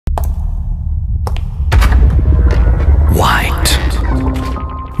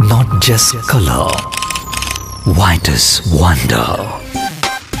not just color. White is wonder.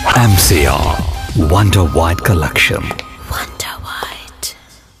 MCR Wonder White Collection. Wonder White.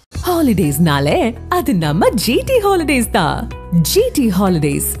 Holidays nale adu namma GT Holidays da. GT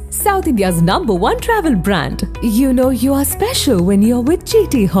Holidays, South India's #1 travel brand. You know you are special when you're with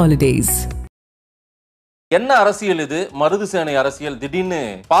GT Holidays. என்ன அரசியல் இது? மருதுசேனை அரசியல் திடீர்னு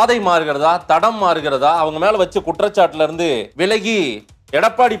பாதை மாறுகிறதா, தடம் மாறுகிறதா? அவங்க மேல வச்ச குற்றச்சாட்டுல இருந்து விலகி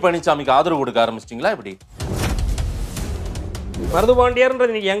எடப்பாடி பழனிசாமிக்கு ஆதரவு கொடுக்க ஆரம்பிச்சிட்டீங்களா? இப்படி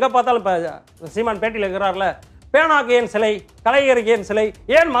மருதுபாண்டியர்ன்றது நீங்க எங்க பார்த்தாலும் சீமான் பேட்டியில் இருக்கிறார்ல, பேனாக்கு ஏன் சிலை, கலைஞருக்கு ஏன் சிலை,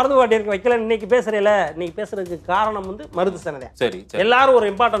 ஏன் மருதுபாண்டியருக்கு வைக்கல இன்னைக்கு பேசுறீல? இன்னைக்கு பேசுறதுக்கு காரணம் வந்து மருதுசேனை. சரி, எல்லாரும் ஒரு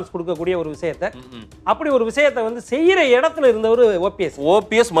இம்பார்ட்டன்ஸ் கொடுக்கக்கூடிய ஒரு விஷயத்தை, அப்படி ஒரு விஷயத்தை வந்து செய்யற இடத்துல இருந்தவர்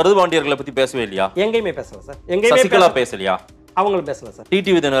ஓபிஎஸ் மருதுபாண்டியர்களை பத்தி பேசவே இல்லையா? எங்கேயுமே பேசல சார். எங்கேயுமே சசிகலா பேசலையா? அவங்களும் பேசல சார்.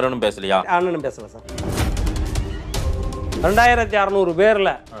 டிடிவி தினகரனும் பேசலையா? அண்ணனும் பேசல சார். 2600 பேர்ல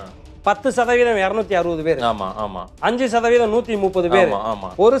 10% 260 பேர், 5% 130 பேர்,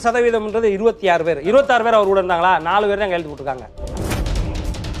 1% 26 பேர். 26 பேர் அவர் கூட இருந்தாங்களா? 4 பேர் தான் கையெழுத்து போட்டிருக்காங்க.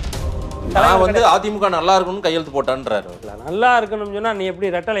 வந்து அதிமுக நல்லா இருக்கணும்னு கையெழுத்து போட்டான்றாரு. நல்லா இருக்கணும்னு சொன்னா நீ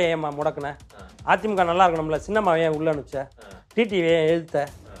எப்படி ரெட்டலை ஏமா முடக்குன? அதிமுக நல்லா இருக்கணும்ல, சின்னம்மா ஏன் உள்ள அனுப்பிச்ச? டிடிவி ஏன் எழுத்த?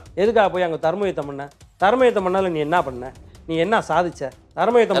 எதுக்காக போய் அங்க தர்மயுத்தம் பண்ண? தர்மயுத்தம் பண்ணால நீ என்ன பண்ண? நீ என்ன சாதிச்ச?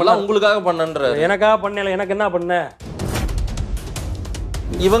 தர்மயுத்தம் பண்ண உங்களுக்காக பண்ணன்ற, எனக்காக பண்ணல, எனக்கு என்ன பண்ண?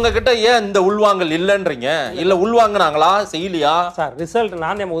 இவங்க கிட்ட ஏன் இந்த உள்வாங்கல் இல்லன்றீங்க? இல்ல உள்வாங்கினாங்களா, செய்யலையா? சார் ரிசல்ட்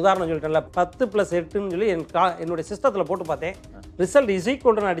நான் உதாரணம் சொல்லிட்டேன்ல, 10+8ன்னு சொல்லி என்னுடைய சிஸ்டத்துல போட்டு பார்த்தேன். ரிசல்ட் இஸ்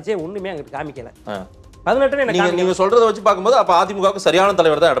ஈக்குவல் அடிச்சே ஒண்ணுமே அங்கிட்டு காமிக்கல. 18 நீங்க சொல்றதை வச்சு பார்க்கும்போது அப்ப அதிமுகவுக்கு சரியான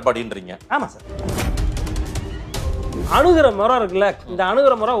தலைவர் தான் எடப்பாடின்றீங்க. ஆமா சார். அணுகிற முறை இருக்குல்ல, இந்த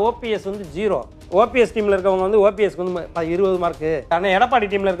அணுகிற முறை ஓபிஎஸ் வந்து 0. ஓபிஎஸ் டீம்ல இருக்கவங்க வந்து ஓபிஎஸ்க்கு வந்து 20 மார்க்கு, ஆனால் எடப்பாடி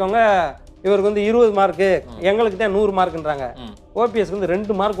டீம்ல இருக்கவங்க இவருக்கு வந்து 20 மார்க்கு, எங்களுக்கு தான் 100 மார்க்குன்றாங்க. ஓபிஎஸ்க்கு வந்து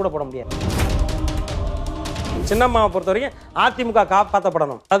 2 மார்க் கூட போட முடியாது. சின்னம்மாவை பொறுத்த வரைக்கும் அதிமுக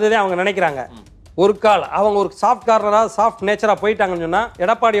காப்பாற்றப்படணும், அதுதான் அவங்க நினைக்கிறாங்க. ஒரு கால் அவங்க ஒரு சாஃப்ட் கார்னரா, சாஃப்ட் நேச்சரா போயிட்டாங்கன்னு சொன்னா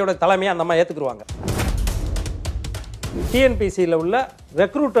எடப்பாடியோட தலைமையை அந்த மாதிரி ஏத்துக்குருவாங்க. டிஎன்பிசியில் உள்ள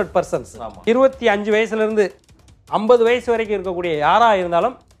ரெக்ரூட்டட் பர்சன்ஸ் 25 வயசுல இருந்து 50 வயசு வரைக்கும் இருக்கக்கூடிய யாரா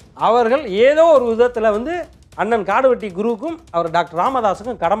இருந்தாலும் அவர்கள் ஏதோ ஒரு விதத்துல வந்து அண்ணன் காடுவெட்டி குருவுக்கும் அவர் டாக்டர்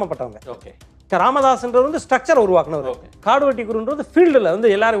ராமதாஸுக்கும் கடமைப்பட்டவங்க. ராமதாஸ்ன்றது வந்து ஸ்ட்ரக்சர் உருவாக்குனவர், காடுவெட்டி குருன்றது ஃபீல்டில் வந்து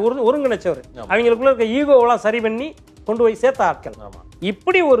எல்லாரும் ஒருங்கிணைச்சவர், அவங்களுக்குள்ள இருக்க ஈகோவெல்லாம் சரி பண்ணி கொண்டு போய் சேர்த்த ஆட்கள்.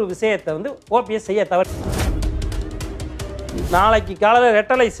 இப்படி ஒரு விஷயத்தை வந்து ஓபிஎஸ் செய்ய தவறு. நாளைக்கு காலையில்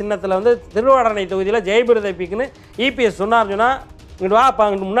ரெட்டலை சின்னத்தில் வந்து திருவாடனை தொகுதியில் ஜெயபிரதப்பிக்குன்னு இபிஎஸ் சொன்னார் சொன்னா, இங்கிட்டு வா அப்பா,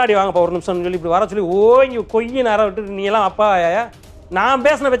 இங்கிட்டு முன்னாடி வாங்கப்பா ஒரு நிமிஷம் சொல்லி இப்படி வர சொல்லி ஓங்கி கொய்ய நேரம் விட்டு நீ எல்லாம் அப்பா நான்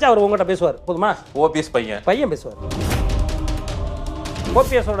பேசின வச்சு அவர் உங்கள்கிட்ட பேசுவார். போதுமா? ஓபிஎஸ் பையன் பேசுவார்.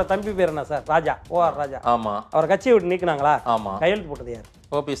 ஓபிஎஸோட தம்பி பேர் என்ன சார்? ராஜா, ஓஆர் ராஜா. ஆமா. அவர் கட்சியை விட்டு நீக்கினாங்களா? ஆமா. கையெழுத்து போட்டது யார்?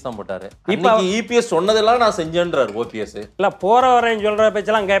 ஓபிஎஸ் தான் போட்டாரு. இப்போ இபிஎஸ் சொன்னதெல்லாம் நான் செஞ்சேன்றார் ஓபிஎஸ். இல்ல, போற வரையும் சொல்ற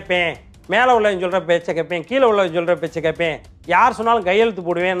பேச்செல்லாம் கேட்பேன், மேல உள்ளவன் சொல்ற பேச்சை கேட்பேன், கீழே உள்ளவன் சொல்ற பேச்சை கேட்பேன், யார் சொன்னாலும் கையெழுத்து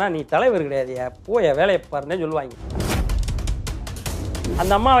போடுவேன்னா நீ தலைவர் கிடையாதுயா, போய வேலையை பாருன்னு சொல்லுவாங்க.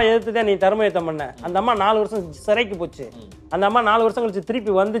 அந்த அம்மாவை எதிர்த்து தான் நீ தர்மயுத்தம் பண்ண. அந்த அம்மா 4 வருஷம் சிறைக்கு போச்சு. அந்த அம்மா 4 வருஷம் கழிச்சு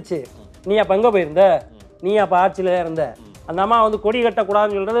திருப்பி வந்துச்சு. நீ அப்ப எங்க போயிருந்த? நீ அப்ப ஆட்சியில இருந்த. அந்த அம்மா வந்து கொடி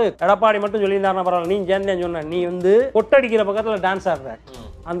கட்டக்கூடாதுன்னு சொல்றது எடப்பாடி மட்டும் சொல்லியிருந்தாருன்னா பரவாயில்ல, நீ சேர்ந்தேன்னு சொன்ன. நீ வந்து கொட்டடிக்கிற பக்கத்துல டான்ஸ் ஆடுற.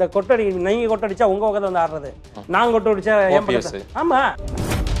 அந்த கொட்டடி நீங்க கொட்டடிச்சா உங்க பக்கத்துல வந்து ஆடுறது, நான் கொட்டடிச்சா என் பக்கத்துல. ஆமா.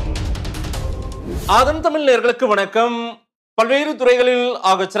 ஆதன் தமிழ் நேயர்களுக்கு வணக்கம். பல்வேறு துறைகளில்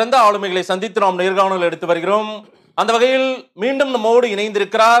ஆக சிறந்த ஆளுமைகளை சந்தித்து நாம் நேர்காணல் எடுத்து வருகிறோம். அந்த வகையில் மீண்டும் நம்மோடு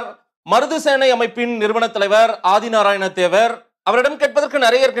இணைந்திருக்கிறார் மருதுசேனை அமைப்பின் நிறுவன தலைவர் ஆதிநாராயண தேவர். அவரிடம் கேட்பதற்கு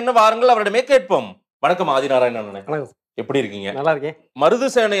நிறைய இருக்கின்ற வாருங்கள், அவரிடமே கேட்போம். வணக்கம் ஆதிநாராயணன், எப்படி இருக்கீங்க? நல்லா இருக்கேன்.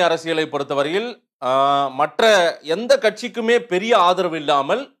 மருதுசேனை அரசியலை பொறுத்தவரையில் மற்ற எந்த கட்சிக்குமே பெரிய ஆதரவு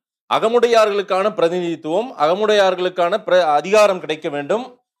இல்லாமல் அகமுடையார்களுக்கான பிரதிநிதித்துவம், அகமுடையார்களுக்கான அதிகாரம் கிடைக்க வேண்டும்,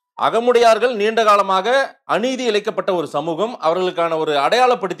 அகமுடையார்கள் நீண்ட காலமாக அநீதி இழைக்கப்பட்ட ஒரு சமூகம், அவர்களுக்கான ஒரு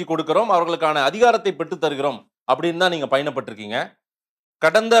அடையாளப்படுத்தி கொடுக்கிறோம், அவர்களுக்கான அதிகாரத்தை பெற்று தருகிறோம் அப்படின்னு தான் நீங்க பயணப்பட்டிருக்கீங்க.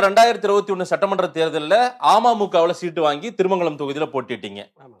 கடந்த 2021 சட்டமன்ற தேர்தலில் அமமுகவில் சீட்டு வாங்கி திருமங்கலம் தொகுதியில போட்டிட்டீங்க.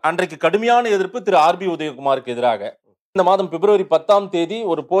 அன்றைக்கு கடுமையான எதிர்ப்பு திரு ஆர்பி உதயகுமாருக்கு எதிராக. இந்த மாதம் பிப்ரவரி 10ஆம் தேதி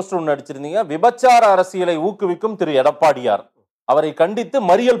ஒரு போஸ்டர் ஒன்று அடிச்சிருந்தீங்க. விபச்சார அரசியலை ஊக்குவிக்கும் திரு எடப்பாடியார், அவரை கண்டித்து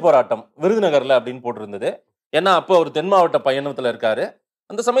மறியல் போராட்டம் விருதுநகர்ல அப்படின்னு போட்டிருந்தது. ஏன்னா அப்போ அவர் தென் மாவட்ட பயணத்துல இருக்காரு.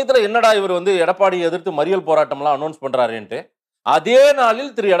 அந்த சமயத்துல என்னடா இவர் வந்து எடப்பாடியை எதிர்த்து மறியல் போராட்டம்லாம் அனௌன்ஸ் பண்றாருன்ட்டு, அதே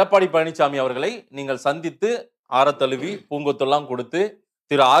நாளில் திரு எடப்பாடி பழனிசாமி அவர்களை நீங்கள் சந்தித்து ஆரத்தழுவி பூங்கொத்தெல்லாம் கொடுத்து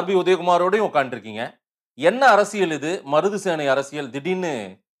திரு ஆர்பி உதயகுமாரோடையும் உட்காந்துருக்கீங்க. என்ன அரசியல் இது? மருதுசேனை அரசியல் திடீர்னு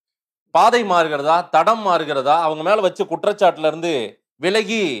பாதை மாறுகிறதா, தடம் மாறுகிறதா? அவங்க மேல வச்ச குற்றச்சாட்டுல இருந்து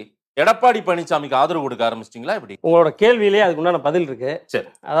விலகி எடப்பாடி பழனிசாமிக்கு ஆதரவு கொடுக்க ஆரம்பிச்சிட்டீங்களா எப்படி? உங்களோட கேள்வியிலே அதுக்கு உண்டான பதில் இருக்கு. சரி.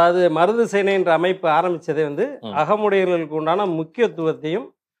 அதாவது மருது சேனை என்ற அமைப்பு ஆரம்பிச்சதே வந்து அகமுடையர்களுக்கு உண்டான முக்கியத்துவத்தையும்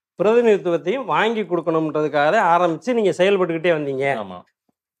பிரதிநிதித்துவத்தையும் வாங்கி கொடுக்கணும்ன்றதுக்காக ஆரம்பிச்சு நீங்க செயல்பட்டுக்கிட்டே வந்தீங்க. ஆமா.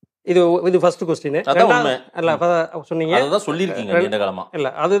 இது ஃபர்ஸ்ட் கொஸ்டின். சொன்னீங்க அதுதான் சொல்லியிருக்கீங்க நீண்ட காலமா. இல்ல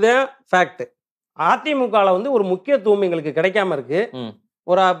அதுதான் ஃபேக்ட். அதிமுகவில் வந்து ஒரு முக்கியத்துவம் எங்களுக்கு கிடைக்காம இருக்கு.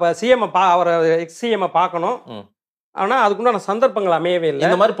 ஒரு சிஎம் அவரை எக்ஸ் சிஎம் பார்க்கணும், ஆனா அதுக்குண்டான சந்தர்ப்பங்கள் அமையவே இல்லை.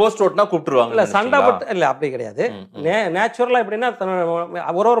 இந்த மாதிரி போஸ்ட் ஓட்டுனா கூப்பிட்டுருவாங்க. இல்ல சண்டை பட்டு இல்ல அப்படி கிடையாது. நேச்சுரலா எப்படின்னா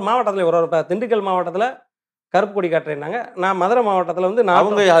ஒரு மாவட்டத்துல ஒரு திண்டுக்கல் மாவட்டத்துல கருப்பு கொடி காட்டுறேன்னாங்க. நான் மதுரை மாவட்டத்துல வந்து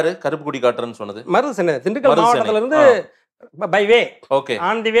அவங்க யாரு கருப்பு கொடி காட்டுறேன்னு சொன்னது? மருது சேனை. திண்டுக்கல் மாவட்டத்துல இருந்து by way okay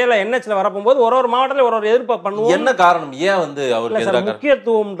on the வேல என்ஹெச்ல வரப்போது ஒரு மாவட்டத்துல ஒரு எதிர்ப்பு பண்ணுவோம். என்ன காரணம்? ஏன் வந்து அவருக்கு எதிராக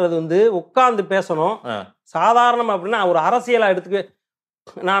முக்கியத்துவம்ன்றது வந்து உட்கார்ந்து பேசணும். சாதாரணம் அப்படின்னா ஒரு அரசியலா எடுத்துக்க.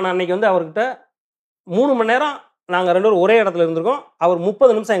 நான் அன்னைக்கு வந்து அவர்கிட்ட 3 மணி நேரம் நாங்க 2 பேரும் ஒரே இடத்துல இருந்திருக்கோம். அவர்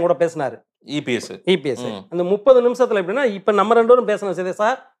 30 நிமிஷம் என் கூட பேசினாரு. இபிஎஸ் அந்த 30 நிமிஷத்துல எப்படின்னா இப்ப நம்ம 2 பேரும் பேசணும். சரி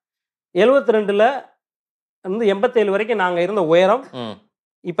சார், 72ல இருந்து 87 வரைக்கும் நாங்க இருந்த உயரம்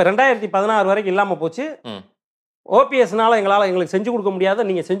இப்ப 2016 வரைக்கும் இல்லாம போச்சு. ஓபிஎஸ்னால எங்களுக்கு செஞ்சு கொடுக்க முடியாத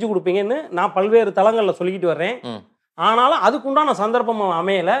நீங்க செஞ்சு கொடுப்பீங்கன்னு நான் பல்வேறு தளங்கள்ல சொல்லிக்கிட்டு வர்றேன். ஆனாலும் அதுக்குண்டான சந்தர்ப்பம்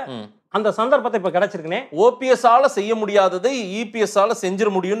அமையல. அந்த சந்தர்ப்பத்தை இப்ப கிடைச்சிருக்கனே. ஓபிஎஸ் ஆல செய்ய முடியாததை இபிஎஸ் ஆல செஞ்சிட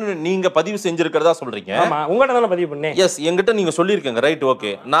முடியும்னு நீங்க பதிவு செஞ்சிருக்கிறதா சொல்றீங்க. ஆமா, உங்ககிட்ட தானே பதிவு பண்ணேன். எஸ், என்கிட்ட நீங்க சொல்லியிருக்கீங்க. Right,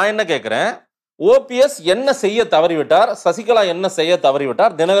 okay. நான் என்ன கேட்கிறேன், ஓபிஎஸ் என்ன செய்ய தவறிவிட்டார், சசிகலா என்ன செய்ய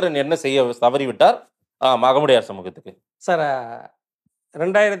தவறிவிட்டார், தினகரன் என்ன செய்ய தவறிவிட்டார் மகமுடையார் சமூகத்துக்கு? சார்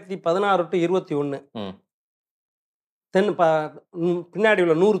 2016 to 21 பின்னாடி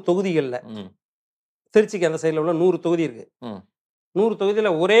உள்ள 100 தொகுதிகள்ல திருச்சிக்கு அந்த சைடுல உள்ள 100 தொகுதி இருக்கு. 100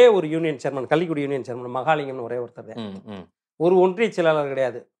 தொகுதியில ஒரே ஒரு union chairman, Kallikudi union chairman மகாலிங்கம்னு ஒரே ஒருத்தர். ஒரு ஒன்றிய செயலாளர்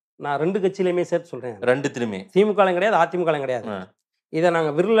கிடையாது. நான் 2 கட்சியிலுமே சேர்த்து சொல்றேன். 2த்துலயுமே திமுக கிடையாது, அதிமுக கிடையாது. இதை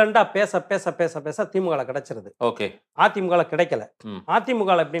நாங்க விருலண்டா பேச பேச பேச பேச திமுக கிடைச்சிருது. ஓகே, அதிமுக கிடைக்கல.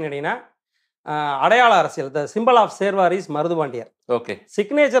 அதிமுக எப்படின்னு கேட்டீங்கன்னா அடையாள அரசியல், த symbol of சேர்வாரிஸ் Maruthu Pandiyar, okay,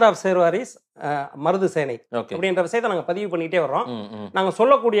 signature of சேர்வாரிஸ் Marudhu சேனை அப்படின்ற விஷயத்தை நாங்க பதிவு பண்ணிக்கிட்டே வர்றோம். நாங்க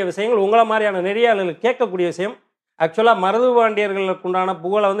சொல்லக்கூடிய விஷயங்கள் உங்களை மாதிரியான நெறியாளர்களுக்கு கேட்கக்கூடிய விஷயம். ஆக்சுவலா மருதுபாண்டியர்களுக்கு உண்டான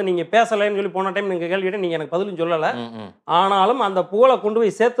புகழை வந்து நீங்க பேசலைன்னு சொல்லி போன டைம் நீங்க கேள்வியிட்ட நீங்க எனக்கு பதிலும் சொல்லல. ஆனாலும் அந்த புகழை கொண்டு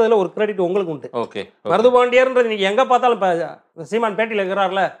போய் சேர்த்ததுல ஒரு கிரெடிட் உங்களுக்கு உண்டு. மருதுபாண்டியர்ன்றது நீங்க எங்க பார்த்தாலும் சீமான் பேட்டியில்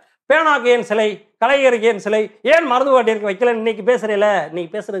இருக்கிறார்ல, பேனாக்கு ஏன் சிலை, கலைஞருக்கு ஏன் சிலை, ஏன் மருதுபாண்டியருக்கு வைக்கல இன்னைக்கு பேசுறீல,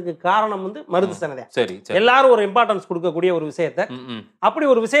 இன்னைக்கு பேசுறதுக்கு காரணம் வந்து மருது சேனை. எல்லாரும் ஒரு இம்பார்ட்டன்ஸ் கொடுக்கக்கூடிய ஒரு விஷயத்தை, அப்படி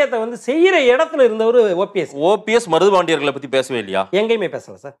ஒரு விஷயத்தை வந்து செய்யற இடத்துல இருந்தவர் ஓபிஎஸ் மருதுபாண்டியர்களை பத்தி பேசவே இல்லையா? எங்கேயுமே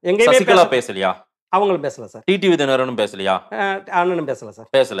பேசல சார். எங்கேயுமே பேசலையா? அவங்களும் பேசல சார். டிடிவி தினகரனும் பேசலையா? அண்ணனும் பேசல சார்.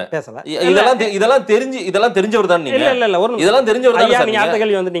 பேசல. இதெல்லாம் தெரிஞ்சவர் தான் நீங்க? இல்ல இதெல்லாம் தெரிஞ்சவர் தான். நீங்க அடுத்த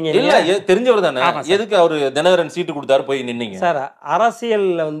கேள்வி வந்துட்டீங்க. இல்ல தெரிஞ்சவர் தானே, எதுக்கு அவரு தினகரன் சீட்டு கொடுத்தாரு போய் நின்னீங்க? சார்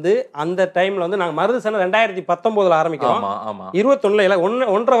அரசியல்ல வந்து அந்த டைம்ல வந்து நாங்க மருது சேனை 2019 ஆரம்பிக்கிறோம். 21ல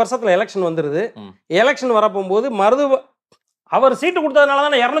 1.5 வருஷத்துல எலெக்ஷன் வந்துருது. எலெக்ஷன் வரப்போகும்போது மருது அவர் சீட்டு கொடுத்ததுனால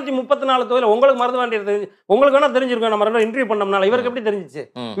தானே 234 தொகுதியில் உங்களுக்கு மருதுபாண்டியர் தெரிஞ்சு, உங்களுக்கு வேணா தெரிஞ்சிருக்கோம். நம்ம 2 இன்டர்வியூ பண்ணோம்னால இவருக்கு எப்படி தெரிஞ்சிச்சு,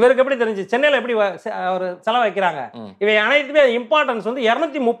 இவருக்கு எப்படி தெரிஞ்சு, சென்னையில் எப்படி அவர் செலவு வைக்கிறாங்க, இவை அனைத்துமே இம்பார்ட்டன்ஸ் வந்து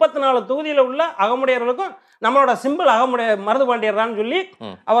 234 தொகுதியில் உள்ள அகமுடையர்களுக்கும் நம்மளோட சிம்பிள் அகமுடைய மருதுபாண்டியர் தான் சொல்லி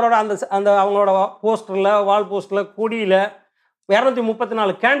அவரோட அந்த அவங்களோட போஸ்டர்ல, வால் போஸ்டர்ல, கொடியில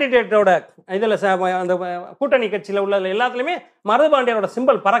 234 கேண்டிடேட்டோட இதுல அந்த கூட்டணி கட்சியில உள்ள எல்லாத்துலயுமே மருதுபாண்டியரோட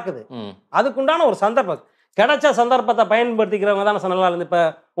சிம்பிள் பறக்குது. அதுக்குண்டான ஒரு சந்தர்ப்பம் கிடைச்ச சந்தர்ப்பத்தை பயன்படுத்திக்கிறவங்க தானே நல்லா இருந்து. இப்ப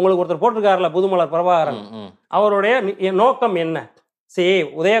உங்களுக்கு ஒருத்தர் போட்டிருக்காருல புதுமலர் பிரபாகரன், அவருடைய நோக்கம் என்ன? சரி,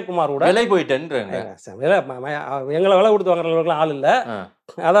 உதயகுமாரோட விலை போயிட்டேன், எங்களை விலை கொடுத்து வாங்குறவங்களுக்குலாம் ஆள் இல்ல.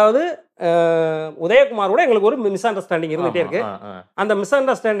 அதாவது உதயகுமாரோட எங்களுக்கு ஒரு மிஸ் அண்டர்ஸ்டாண்டிங் இருந்துட்டே இருக்கு. அந்த மிஸ்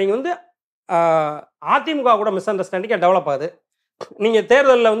அண்டர்ஸ்டாண்டிங் வந்து அதிமுக கூட மிஸ் அண்டர்ஸ்டாண்டிங்கா டெவலப் ஆகுது. நீங்க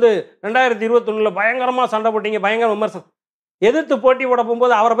தேர்தலில் வந்து 2021 பயங்கரமா சண்டை போட்டீங்க, பயங்கர விமர்சனம், எதிர்த்து போட்டி போட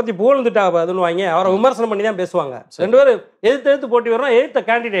போகும்போது அவரை பத்தி புகழ்ந்துட்டா அதுன்னு வாங்க, அவரை விமர்சனம் பண்ணி தான் பேசுவாங்க. 2 பேரும் எதிர்த்து போட்டி வரோம், எதிர்த்த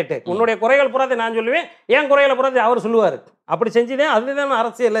கேண்டிடேட் உன்னுடைய குறைகள் புறாத்தை நான் சொல்லுவேன், ஏன் குறைகளை புறாத்தை அவர் சொல்லுவார். அப்படி செஞ்சுதான் அதுதான்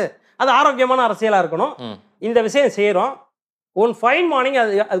அரசியல். அது ஆரோக்கியமான அரசியலா இருக்கணும். இந்த விஷயம் செய்யறோம். ஒன் ஃபைன் மார்னிங்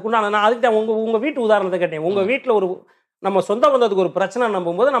அதுக்குண்டான நான் அதுக்கு தான் உங்க வீட்டு உதாரணத்தை கேட்டேன். உங்க வீட்டில் ஒரு நம்ம சொந்த பந்தத்துக்கு ஒரு பிரச்சனை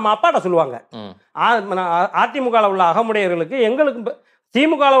நம்பும்போது நம்ம அப்பாட்ட சொல்லுவாங்க, அதிமுக உள்ள அகமுடையர்களுக்கு எங்களுக்கு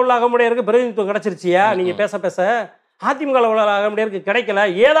திமுக உள்ள அகமுடையருக்கு பிரதிநிதித்துவம் கிடைச்சிருச்சியா, நீங்க பேச பேச அதிமுக அகமுடையருக்கு கிடைக்கல,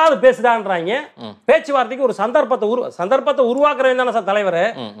 ஏதாவது பேசுதான்றாங்க. பேச்சுவார்த்தைக்கு ஒரு சந்தர்ப்பத்தை உருவாக்குறது தானே சார் தலைவர்.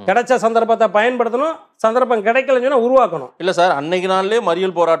 கிடைச்ச சந்தர்ப்பத்தை பயன்படுத்தணும், சந்தர்ப்பம் கிடைக்கலன்னு சொன்னா உருவாக்கணும். இல்ல சார், அன்னைக்கு நாள்லயே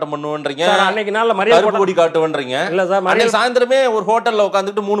மறியல் போராட்டம் பண்ணுவீங்க, அன்னைக்கு நாள்ல மறியல் கொடி காட்டுவீங்க. இல்ல சார், மறியல் சாயந்தரமே ஒரு ஹோட்டல்ல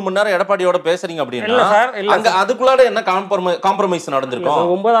உட்காந்துட்டு 3 மணி நேரம் எடப்பாடியோட பேசுறீங்க அப்படின்னா அதுக்குள்ளாட என்ன காம்ப்ரமைஸ் நடந்திருக்கும்?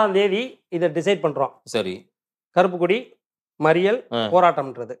 9ஆம் தேதி இதை டிசைட் பண்றோம். சரி, கருப்பு கொடி மறியல்,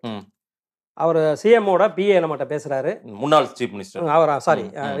 போராட்டம்ன்றது. அவர் சிஎம்மோட பிஏ நம்மகிட்ட பேசுறாரு, முன்னாள் சீஃப் மினிஸ்டர். அவர் சாரி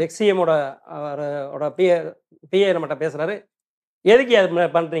எக்ஸ் சிஎம்மோட அவரோட பிஏ நம்மகிட்ட பேசுறாரு. எதுக்கு அது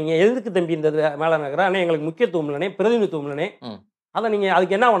பண்றீங்க, எதுக்கு தம்பி இந்த மேலே நகரா, ஆனால் எங்களுக்கு முக்கியத்துவம் இல்லைனே, பிரதிநிதித்துவம் இல்லைனே, அதை நீங்கள்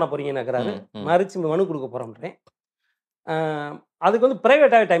அதுக்கு என்ன பண்ண போறீங்க நகராரு. மறிச்சு மனு கொடுக்க போகிறோம்ன்றேன். அதுக்கு வந்து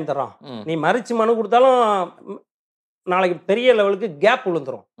ப்ரைவேட்டாகவே டைம் தர்றோம். நீ மறிச்சு மனு கொடுத்தாலும் நாளைக்கு பெரிய லெவலுக்கு கேப்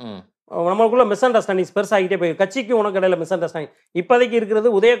விழுந்துரும். நம்மளுக்குள்ள மிஸ் அண்டர்ஸ்டாண்டிங்ஸ் பெருசாகிட்டே போய் கட்சிக்கு உனக்கு இடையில மிஸ் அண்டர்ஸ்டாண்டிங் இப்போதைக்கு இருக்கிறது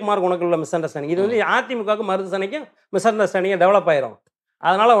உதயகுமார் உனக்கு உள்ள மிஸ் அண்டர்ஸ்டாண்டிங். இது வந்து அதிமுகவுக்கு மருதுசனைக்கும் மிஸ் அண்டர்ஸ்டாண்டிங் டெவலப் ஆயிரும்.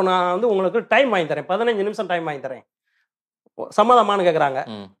 அதனால நான் வந்து உங்களுக்கு டைம் வாங்கி தரேன், 15 நிமிஷம் டைம் வாங்கி தரேன், சம்மதமானு கேட்குறாங்க.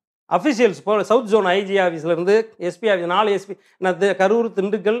 அஃபிஷியல்ஸ் போ சவுத் ஜோன் ஐஜி ஆஃபீஸ்லேருந்து SP office 4 SP, Karur,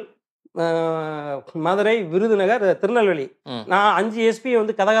 Dindigul, Madurai, Virudhunagar, Tirunelveli, நான் 5 எஸ்பி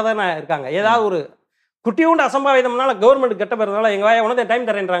வந்து கதகதான இருக்காங்க. ஏதாவது ஒரு குட்டியோண்டு அசம்பாவிதம்னால கவர்மெண்ட் கெட்ட போறதுனால எங்க வாய உனக்கு டைம்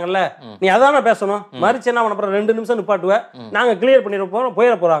தரேன்றாங்கல்ல, நீ அதான பேசணும். மறிச்சு என்ன பண்ண போற, 2 நிமிஷம் நிப்பாட்டுவேன், நாங்க கிளியர் பண்ணிட போறோம்,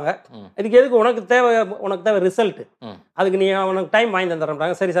 போயிட போறாங்க. இதுக்கு எதுக்கு உனக்கு தேவை ரிசல்ட், அதுக்கு நீ உனக்கு டைம் வாங்கி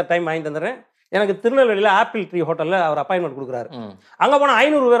தந்துடுறாங்க. சரி சார் டைம் வாங்கி தந்துடுறேன். எனக்கு திருநெல்வேலியில் ஆப்பிள் ட்ரீ ஹோட்டலில் அவர் அப்பாயின்மெண்ட் கொடுக்குறாரு. அங்கே போனால்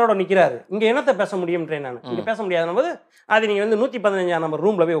 500 பேரோட நிற்கிறாரு. இங்கே என்னத்தை பேச முடியும்ன்றேன் நான். இங்கே பேச முடியாத போது அது நீங்கள் வந்து 115 நம்பர்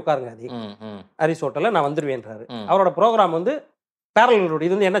ரூமில் போய் உட்காருங்க, அது ஹரிஸ் ஹோட்டலில் நான் வந்துடுவேன்றாரு. அவரோட ப்ரோக்ராம் வந்து பேரலல் ரோடு,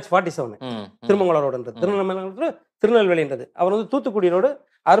 இது வந்து NH47 திருமங்கலம் ரோடுன்றது, திருநெல்வேலின்றது. அவர் வந்து தூத்துக்குடி ரோடு,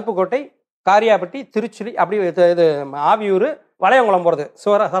 அருப்புக்கோட்டை, காரியாபட்டி, திருச்சி, அப்படி இது ஆவியூர், வளையங்குளம் போகிறது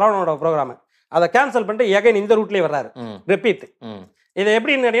சரவணனோட ப்ரோக்ராமு. அதை கேன்சல் பண்ணிட்டு எகைன் இந்த ரூட்லேயே வர்றாரு, ரிப்பீட். இதை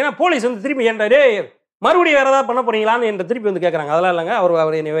எப்படின்னு கேட்டீங்கன்னா, போலீஸ் வந்து திரும்பி ஏன்டாரு மறுபடியும் வேறு ஏதாவது பண்ண போறீங்களான்னு என்ற திருப்பி வந்து கேட்குறாங்க. அதெல்லாம் இல்லைங்க,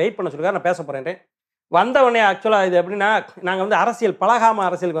 அவர் என்னை வெயிட் பண்ண சொல்லிருக்காரு, நான் பேச போகிறேன். வந்தவொடனே ஆக்சுவலாக இது எப்படின்னா, நாங்கள் வந்து அரசியல் பழகாமல்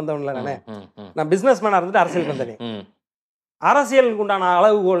அரசியலுக்கு வந்தவன்ல, நான் பிஸ்னஸ் மேனாக இருந்துட்டு அரசியலுக்கு வந்தேன். அரசியலுக்கு உண்டான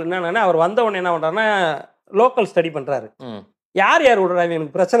அளவுகோல் என்னன்னா, அவர் வந்தவொடனே என்ன பண்ணுறாருன்னா லோக்கல் ஸ்டடி பண்ணுறாரு. யார் யார் கூட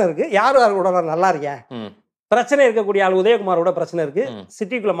எனக்கு பிரச்சனை இருக்குது, யார் யார் கூட நான் நல்லா இருக்கேன், பிரச்சனை இருக்கக்கூடிய ஆள் உதயகுமாரோட பிரச்சனை இருக்கு,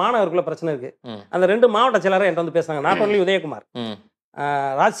 சிட்டிக்குள்ள மாணவருக்குள்ள பிரச்சனை இருக்கு. அந்த 2 மாவட்ட செயலரும் என்கிட்ட வந்து பேசுறாங்க. நாட் ஒன்லி உதயகுமார்,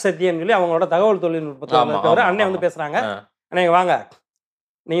 ராஜ் சத்யன்னு சொல்லி அவங்களோட தகவல் தொழில்நுட்பத்தில் அண்ணன் வந்து பேசுறாங்க. அண்ணே வாங்க,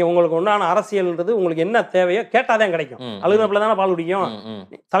 நீங்க உங்களுக்கு உண்டான அரசியல்ன்றது உங்களுக்கு என்ன தேவையோ கேட்டாதான் கிடைக்கும். அழுகுறப்பல தானே பால் குடிக்கும்.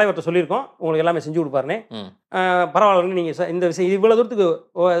 தலைவர்கிட்ட சொல்லியிருக்கோம், உங்களுக்கு எல்லாமே செஞ்சு கொடுப்பாருனே, பரவாயில்ல நீங்க இந்த விஷயம் இவ்வளவு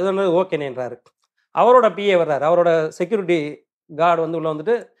தூரத்துக்கு ஓகேனேன்றாரு. அவரோட பிஏ வர்றாரு, அவரோட செக்யூரிட்டி கார்டு வந்து உள்ள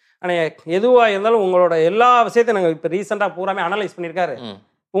வந்துட்டு, ஆனால் எதுவாக இருந்தாலும் உங்களோட எல்லா விஷயத்தையும் நாங்கள் இப்போ ரீசெண்டாக பூராமே அனலைஸ் பண்ணியிருக்காரு,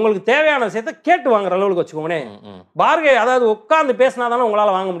 உங்களுக்கு தேவையான விஷயத்த கேட்டு வாங்குற அளவுக்கு வச்சுக்கோங்களேன். பார்கை அதாவது உட்காந்து பேசினா தானே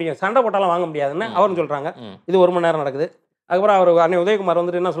உங்களால் வாங்க முடியும், சண்டை போட்டாலும் வாங்க முடியாதுன்னு அவரும் சொல்கிறாங்க. இது 1 மணி நேரம் நடக்குது. அதுக்கப்புறம் அவர் அண்ணன் உதயகுமார்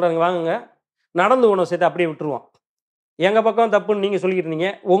வந்துட்டு என்ன சொல்கிறாங்க, வாங்குங்க நடந்து போன விஷயத்தை அப்படியே விட்டுருவோம், எங்கள் பக்கம் தப்புன்னு நீங்கள் சொல்லிக்கிட்டு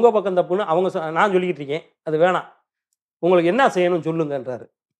இருந்தீங்க, உங்கள் பக்கம் தப்புன்னு நான் சொல்லிக்கிட்டு இருக்கேன், அது வேணாம், உங்களுக்கு என்ன செய்யணும்னு சொல்லுங்கன்றாரு.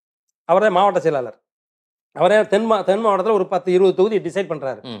 அவரே மாவட்ட செயலாளர், அவரே தென் மாவட்டத்தில் ஒரு 10-20 தொகுதி டிசைட்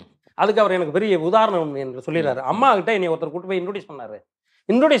பண்ணுறாரு. அதுக்கு அவர் எனக்கு பெரிய உதாரணம் என்று சொல்லிடுறாரு. அம்மா கிட்ட என்னை ஒருத்தர் கூட்டு போய் இன்ட்ரோடியூஸ் பண்ணாரு.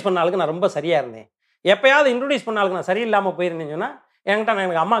 இன்ட்ரோடியூஸ் பண்ண ஆளுக்கு நான் ரொம்ப சரியா இருந்தேன். எப்பயாவது இன்ட்ரோடியூஸ் பண்ண ஆளுக்கு நான் சரியில்லாமல் போயிருந்தேன்னு சொன்னா என்கிட்ட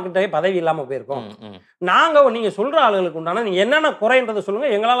எனக்கு அம்மா கிட்டே பதவி இல்லாமல் போயிருக்கோம். நாங்கள் நீங்கள் சொல்ற ஆளுகளுக்கு உண்டான நீங்கள் என்னென்ன குறைன்றதை சொல்லுங்க,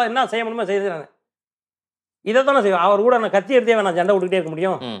 எங்களால் என்ன செய்ய முடியுமோ செய்துறாங்க. இதை தானே செய்வோம். அவர் கூட நான் கத்தி எடுத்தே நான் சண்டை விட்டுக்கிட்டே இருக்க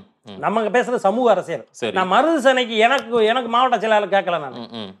முடியும். நம்ம பேசுறது சமூக அரசியல். நான் மருதுசனைக்கு எனக்கு மாவட்ட செயலாளர் கேட்கல, நான்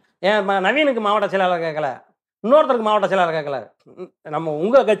என் நவீனுக்கு மாவட்ட செயலாளர் கேட்கல, இன்னொருத்தருக்கு மாவட்ட செயலாளர் கேட்கல. நம்ம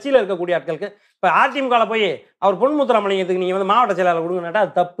உங்க கட்சியில் இருக்கக்கூடிய ஆட்களுக்கு இப்ப அதிமுக போய் அவர் பொன்முத்துராமலிங்கத்துக்கு நீங்க வந்து மாவட்ட செயலாளர் கொடுங்கன்னா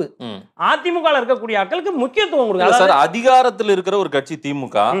அது தப்பு. அதிமுக இருக்கக்கூடிய ஆட்களுக்கு முக்கியத்துவம் கொடுங்க சார். அதிகாரத்தில் இருக்கிற ஒரு கட்சி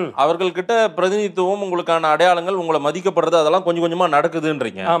திமுக, அவர்கள் கிட்ட பிரதிநிதித்துவம், உங்களுக்கான அடையாளங்கள், உங்களை மதிக்கப்படுறது, அதெல்லாம் கொஞ்சம் கொஞ்சமா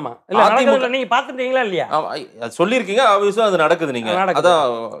நடக்குதுன்றீங்க. ஆமா, நீங்க பாத்துட்டீங்களா இல்லையா? சொல்லிருக்கீங்க, ஆப்வியஸா அது நடக்குது. நீங்க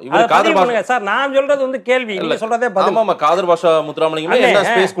அதான் சார் நான் சொல்றது வந்து கேள்வி, நீங்க சொல்றதே பதில். ஆமா, காதர் பாஷா முத்துராமலிங்கமே என்ன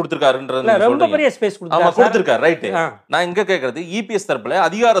ஸ்பேஸ் கொடுத்திருக்காருன்றது ரொம்ப பெரிய ஸ்பேஸ் கொடுத்திருக்காரு. ரைட். நான் இங்க கேக்குறது இபிஎஸ் தரப்புல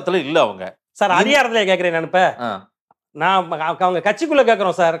அதிகாரத்துல இல்ல அவங்க சார். அதிகாரத்துல கேக்குறேன் நான். இப்ப நான் அவங்க கட்சிக்குள்ள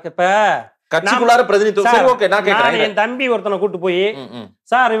கேக்குறோம் சார். இப்ப கட்சிக்குள்ளார பிரதிநிதித்துவம் என் தம்பி ஒருத்தனை கூட்டு போய்,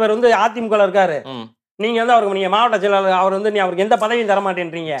 சார் இவர் வந்து அதிமுக இருக்காரு, நீங்க வந்து அவருக்கு நீங்க மாவட்ட செயலாளர், அவர் வந்து நீ அவருக்கு எந்த பதவியும் தர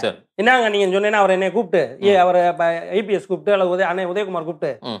மாட்டேன்றீங்க, என்னங்க நீங்க சொன்னீங்கன்னா அவர் என்னை கூப்பிட்டு அவர் ஐபிஎஸ் கூப்பிட்டு அல்லது அண்ணன் உதயகுமார்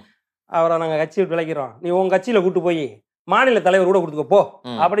கூப்பிட்டு அவரை நாங்க கட்சி விட்டு விளைக்கிறோம், நீ உங்க கட்சியில கூட்டு போய் மாநில தலைவர் கூட கொடுத்துக்க போ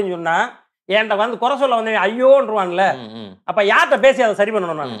அப்படின்னு சொன்னா என்கிட்ட வந்து குறை சொல்ல வந்து ஐயோன்றுவான்ல. அப்ப யார்கிட்ட பேசி அதை சரி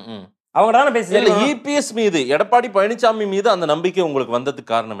பண்ணணும்? நான் அவங்க தானே பேசி. இபிஎஸ் மீது, எடப்பாடி பழனிசாமி மீது அந்த நம்பிக்கை உங்களுக்கு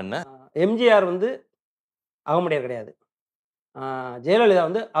வந்ததுக்கு காரணம் என்ன? எம்ஜிஆர் வந்து அகமுடையர் கிடையாது, ஜெயலலிதா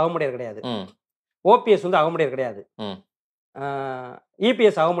வந்து அகமுடையர் கிடையாது, ஓபிஎஸ் வந்து அகமுடையர் கிடையாது,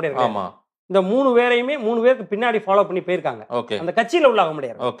 இபிஎஸ் அகமுடையர் கிடையாது. இந்த 3 பேரையுமே 3 பேருக்கு பின்னாடி ஃபாலோ பண்ணி போயிருக்காங்க. அந்த கட்சியில உள்ள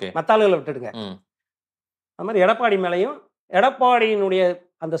அகமுடையர், மத்த ஆளுகளை விட்டுடுங்க. அது மாதிரி எடப்பாடி மேலையும் எடப்பாடியினுடைய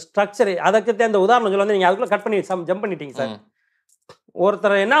அந்த ஸ்ட்ரக்சர், அதுக்கு அந்த உதாரணம் சொல்ல வந்து நீங்க அதுக்குள்ள கட் பண்ணி ஜம்ப் பண்ணிட்டீங்க சார்.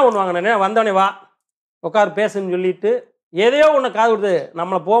 ஒருத்தர் என்ன பண்ணுவாங்க, வந்தவனே வா உட்கார் பேசுன்னு சொல்லிட்டு எதையோ ஒன்று காது கொடுத்து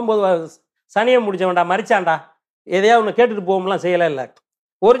நம்மளை போகும்போது சனியை முடிச்சவன்டா மறிச்சான்டா எதையோ ஒன்று கேட்டுட்டு போகும்போலாம் செய்யலை இல்லை.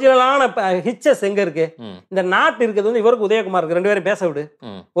 ஒரிஜினலான ஹிச்சஸ் எங்கே இருக்கு? இந்த நாட்டு இருக்கிறது வந்து இவருக்கு உதயகுமார் இருக்கு, 2 பேரும் பேச விடு,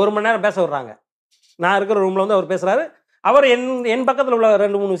 1 மணி நேரம் பேச விடுறாங்க. நான் இருக்கிற ரூமில் வந்து அவர் பேசுகிறாரு, அவர் என் பக்கத்தில் உள்ள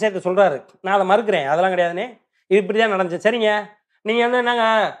 2-3 விஷயத்த சொல்கிறாரு. நான் அதை மறுக்கிறேன், அதெல்லாம் கிடையாதுனே, இப்படி தான் நடந்துச்சு. சரிங்க, நீங்கள் வந்து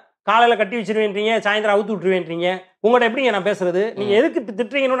நாங்கள் காலையில் கட்டி வச்சிருவேன்றீங்க, சாயந்தரம் அவுத்து விட்டுருவேன்றீங்க, உங்கள்கிட்ட எப்படிங்க நான் பேசுறது? நீங்கள் எதுக்கு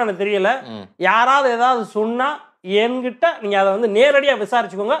திட்டுறீங்கன்னு எனக்கு தெரியல. யாராவது ஏதாவது சொன்னால் என்கிட்ட நீங்கள் அதை வந்து நேரடியாக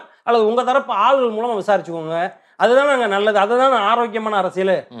விசாரிச்சுக்கோங்க, அல்லது உங்கள் தரப்பு ஆளுகள் மூலமாக விசாரிச்சுக்கோங்க. அதுதான் நாங்க நல்லது, அதுதான் ஆரோக்கியமான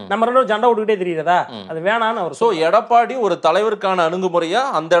அரசியல். நம்ம 2 சண்டை விட்டுக்கிட்டே தெரியுறதா? அது வேணான்னு அவர். சோ எடப்பாடி ஒரு தலைவருக்கான அணுகுமுறையா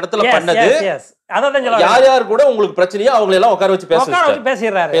அந்த இடத்துல பண்ணது. அதான் யார் யார் கூட உங்களுக்கு பிரச்சனையா அவங்களை எல்லாம் உட்கார வச்சு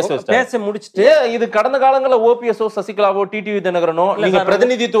பேசிடுறாரு. பேச முடிச்சுட்டு இது கடந்த காலங்கள்ல ஓபிஎஸ்ஓ சசிகலாவோ டிடிவி தினகரனோ நீங்க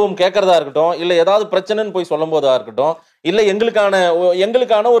பிரதிநிதித்துவம் கேட்கறதா இருக்கட்டும், இல்ல ஏதாவது பிரச்சனைன்னு போய் சொல்லும் போதா இருக்கட்டும், இல்ல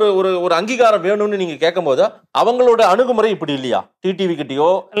எங்களுக்கான ஒரு ஒரு அங்கீகாரம் வேணும்னு நீங்க கேட்கும் போது அவங்களோட அணுகுமுறை இப்படி இல்லையா? டிடிவி கிட்டயோ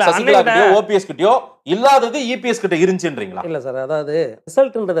சசிகலா கிட்டயோ ஓபிஎஸ் கிட்டயோ இல்லாதது இபிஎஸ் கிட்ட இருந்துச்சுன்றீங்களா? இல்ல சார், அதாவது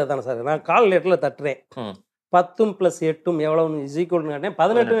ரிசல்ட்ன்றது தானே சார். நான் கால் லேட்ல தட்டுறேன், 10 + 8 எவ்வளவு ஈக்குவல்னு கேட்டேன்.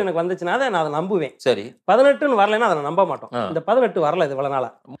 18 எனக்கு வந்துச்சுன்னா நான் அதை நம்புவேன். சரி, 18 வரலைன்னா அதை நம்ப மாட்டோம். இந்த 18 வரல இது இவ்வளவு நாளா.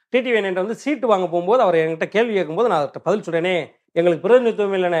 டிடிவி என்கிட்ட வந்து சீட்டு வாங்க போகும்போது அவர் என்கிட்ட கேள்வி கேட்கும்போது நான் அவர்கிட்ட பதில் சொல்றேனே, எங்களுக்கு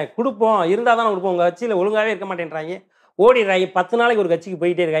பிரதிநிதித்துவம் இல்லைண்ணே, கொடுப்போம், இருந்தால் தானே கொடுப்போம், உங்கள் கட்சியில் ஒழுங்காவே இருக்க மாட்டேன்றாங்க, ஓடிடுறாங்க, 10 நாளைக்கு ஒரு கட்சிக்கு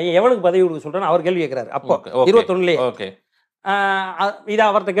போயிட்டே இருக்காங்க, எவனுக்கு பதவி கொடுக்க சொல்றேன்னு அவர் கேள்வி கேட்கிறாரு. அப்போ 21 இதை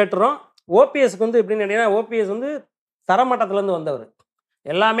அவர்கிட்ட கேட்டுறோம். ஓபிஎஸ்க்கு வந்து எப்படின்னு கேட்டீங்கன்னா, ஓபிஎஸ் வந்து தரமட்டத்திலேருந்து வந்தவர்,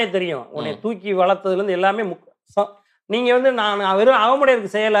 எல்லாமே தெரியும், உன்னை தூக்கி வளர்த்ததுலேருந்து எல்லாமே. நீங்கள் வந்து நான் வெறும்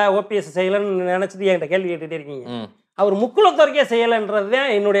அவமுடையருக்கு செய்யலை, ஓபிஎஸ் செய்யலைன்னு நினச்சிட்டு என்கிட்ட கேள்வி கேட்டுகிட்டே இருக்கீங்க. அவர் முக்குளத்தோருக்கே செய்யலைன்றது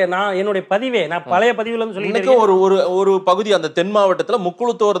தான் என்னுடைய பதிவே. நான் பழைய பதிவுல இருந்து சொல்லி ஒரு ஒரு பகுதி அந்த தென் மாவட்டத்துல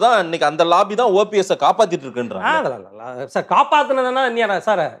முக்குளத்தோர் தான் இன்னைக்கு அந்த லாபி தான் ஓபிஎஸ் காப்பாத்திட்டு இருக்குன்றாங்க. சார் காப்பாத்துனதுன்னா என்ன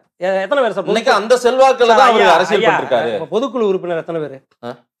சார்? எத்தனை பேர் சார் இன்னைக்கு அந்த செல்வாக்குல தான் அவர் அரசியல் பண்ணிருக்காரு? பொதுக்குழு உறுப்பினர் எத்தனை பேர்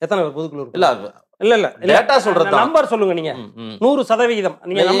பொதுக்குழு உறுப்பினர்? இல்ல லேட்டா சொல்றது நம்பர் சொல்லுங்க நீங்க. 100%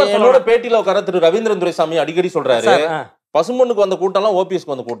 நீங்க நம்பர் என்னோட பேட்டியில உட்கார திரு ரவீந்திரன் துரைசாமி அடிக்கடி சொல்றாரு, பசுமண்ணுக்கு வந்த கூட்டம்லாம்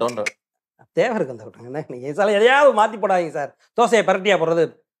ஓபிஎஸ்க்கு வந்த கூட்டம்ன்ற. தேவருக்கு அந்த கூட்டங்க நீங்க சார் எதையாவது மாத்தி போடாதீங்க சார். தோசையை பரட்டியா போடுறது.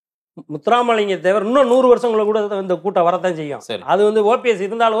 முத்துராமலிங்க தேவர் இன்னும் 100 வருஷங்கள கூட இந்த கூட்டம் வரத்தான் செய்யும். அது வந்து ஓபிஎஸ்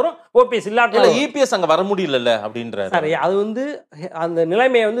இருந்தாலும் வரும், ஓபிஎஸ் இல்லாட்டாலும் இபிஎஸ் அங்க வர முடியல அப்படின்ற. சரி, அது வந்து அந்த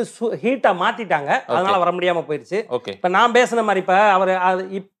நிலைமையை வந்து ஹீட்டா மாத்திட்டாங்க, அதனால வர முடியாம போயிருச்சு. இப்ப நான் பேசின மாதிரி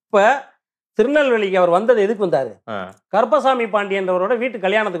இப்ப திருநெல்வேலிக்கு அவர் வந்தது எதுக்கு வந்தாரு? கருப்பசாமி பாண்டியன்றவரோட வீட்டு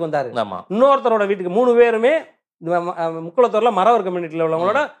கல்யாணத்துக்கு வந்தாரு. இன்னொருத்தரோட வீட்டுக்கு 3 பேருமே முக்குளத்தூர்ல மறவர் கம்யூனிட்டியில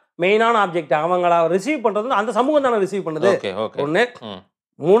உள்ளவங்களோட மெயினான ஆப்ஜெக்ட். அவங்கள ரிசீவ் பண்றது அந்த சமூகம் தானே ரிசீவ் பண்ணுது. ஒண்ணு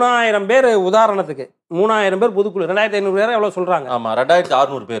 3000 பேர், உதாரணத்துக்கு 3000 பேர் பொதுக்குழு, 2500 பேர் எவ்வளவு சொல்றாங்க?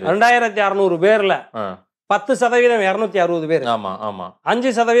 2600 பேர். 2600 பேர்ல 10% 260 பேர்,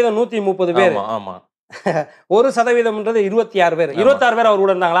 5% 130 பேர், 1%ன்றது 26 பேர். 26 பேர் அவர்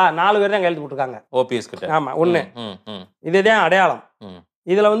கூட இருந்தாங்களா? 4 பேர் தான் கையெழுத்து போட்டுருக்காங்க ஓபிஎஸ் கிட்ட. ஆமா, ஒண்ணு இதுதான் அடையாளம்.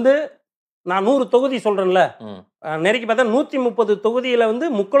 இதுல வந்து நான் 100 தொகுதி சொல்றேன்ல, நெருக்கி பார்த்தா 130 தொகுதியில வந்து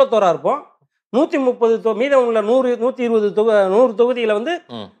முக்குளத்தோரா இருப்போம். 130 மீதம் உள்ள 100 தொகுதியில வந்து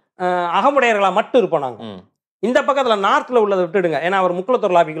அகமுடையர்களா மட்டும் இருப்போம் நாங்க. இந்த பக்கத்துல நார்த்ல உள்ளதை விட்டுடுங்க, ஏன்னா அவர்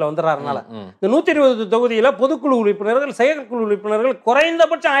முக்குளத்தோர் லாபிக்குள்ள வந்துடுறாருனால. இந்த 120 தொகுதியில பொதுக்குழு உறுப்பினர்கள், செயற்குழு உறுப்பினர்கள்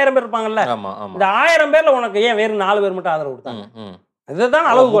குறைந்தபட்சம் 1000 பேர் இருப்பாங்கல்ல. இந்த 1000 பேர்ல உனக்கு ஏன் வெறும் 4 பேர் மட்டும் ஆதரவு கொடுத்தாங்க? இதுதான்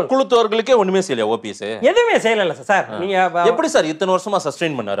அளவுகோல். முக்குளத்தோர்களுக்கே ஒண்ணுமே செய்யல ஓபிஎஸ், எதுவுமே செய்யல சார். நீங்க எப்படி சார் இத்தனை வருஷமா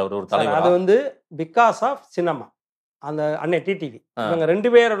சஸ்டெயின் பண்ணாரு அவர் ஒரு தலைவர்? அது வந்து பிகாஸ் ஆஃப் சின்னம்மா, அந்த அன்னை டிடிவி, இவங்க 2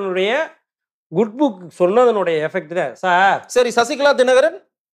 பேருடைய குட் புக் சொன்னதனுடைய எஃபெக்ட் தான் சார். சரி, சசிகலா தினகரன்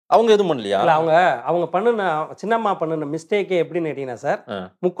அவங்க எதுவும் பண்ணலையா? அவங்க பண்ணுன சின்னம்மா பண்ணுன மிஸ்டேக்கே எப்படின்னு கேட்டீங்கன்னா சார்,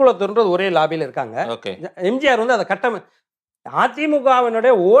 முக்குளத்தூர்ன்றது ஒரே லாபியில இருக்காங்க. எம்ஜிஆர் வந்து அதை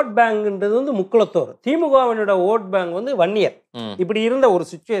அதிமுகவினுடைய ஓட் பேங்க்ன்றது வந்து முக்குளத்தூர், திமுகவினுடைய ஓட் பேங்க் வந்து வன்னியர். இப்படி இருந்த ஒரு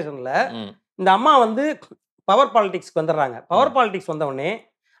சிச்சுவேஷன்ல இந்த அம்மா வந்து பவர் பாலிடிக்ஸ்க்கு வந்துடுறாங்க. பவர் பாலிடிக்ஸ் வந்த உடனே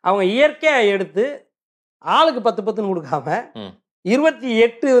அவங்க இயற்கையா எடுத்து ஆளுக்கு 10 கொடுக்காம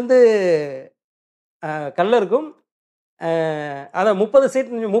 28 வந்து கல்லருக்கும், அதான் 30 சீட்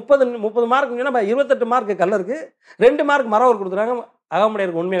 30 மார்க் 28 மார்க் கல்லருக்கு, 2 மார்க் மறவர் கொடுத்துறாங்க.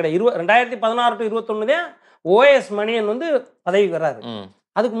 அகமுடையருக்கு உண்மை கிடையாது. 2016 to 21 தான் ஓஎஸ் மணியன் வந்து பதவி வர்றாரு.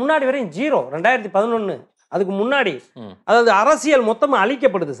 அதுக்கு முன்னாடி வரையும் 0. 2011 அதுக்கு முன்னாடி, அதாவது அரசியல் மொத்தமா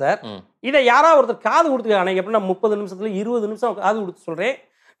அழிக்கப்படுது சார். இதை யாராவது ஒருத்தர் காது கொடுத்துக்காங்க. எப்படின்னா 30 நிமிஷத்துல 20 நிமிஷம் காது கொடுத்து சொல்றேன்.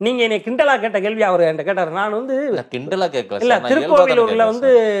 நீங்க என்னை கிண்டலா கேட்ட கேள்வி அவர் என்கிட்ட கேட்டாரு. நான் வந்து கிண்டலா கேட்கல, இல்ல திருக்கோவிலூர்ல வந்து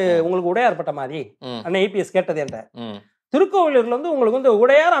உங்களுக்கு உடையார்பட்ட மாதிரி அண்ணன் ஏபிஎஸ் கேட்டது என்கிட்ட. திருக்கோவிலூர்ல வந்து உங்களுக்கு வந்து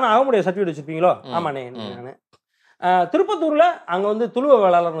உடையார் ஆனா அகமுடைய சர்டிஃபிகேட் வச்சிருப்பீங்களோ? ஆமாண்ணே. திருப்பத்தூர்ல அங்க வந்து துளுவ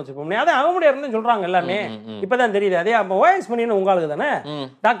வேளாளர்னு வச்சுப்போம். அதே அகமுடையார் தான் சொல்றாங்க எல்லாமே. இப்பதான் தெரியுது. அதே அப்ப ஓஎஸ் பாண்டியன் உங்களுக்கு தானே,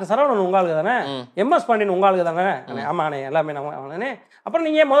 டாக்டர் சரவணன் உங்களுக்கு தானே, எம்எஸ் பாண்டியன் உங்களுக்கு தானே. ஆமாண்ணே எல்லாமே நம்ம. அப்புறம்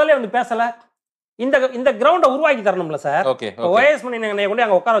நீங்க முதல்ல வந்து பேசல. இந்த கிரவுண்ட உருவாக்கி தரணும்ல சார். ஓஎஸ் பாண்டியன் கொண்டு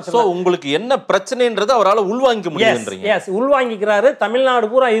அங்க உட்கார வச்சு உங்களுக்கு என்ன பிரச்சனைன்றது அவரால் உள்வாங்கிக்க முடியுதுன்றீங்க. எஸ், உள்வாங்கிக்கிறாரு. தமிழ்நாடு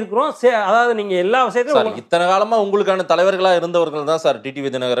பூரா இருக்கிறோம். அதாவது நீங்க எல்லா விஷயத்தையும் இத்தனை காலமா உங்களுக்கான தலைவர்களா இருந்தவர்கள் தான் sir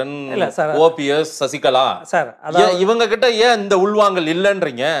TTV Dinakaran, OPS, Sasikala sir. இவங்க கிட்ட ஏன் இந்த உள்வாங்கல்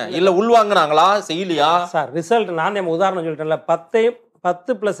இல்லன்றீங்க? இல்ல உள்வாங்கினாங்களா, செய்யலையா சார்? ரிசல்ட் நான் உதாரணம் சொல்லிட்டேன்ல,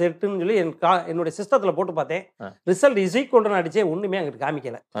 10+8ன்னு சொல்லி என்னுடைய சிஸ்டத்துல போட்டு பார்த்தேன். ரிசல்ட் இஸ் ஈக்குவல் அடிச்சே ஒண்ணுமே அங்கிட்டு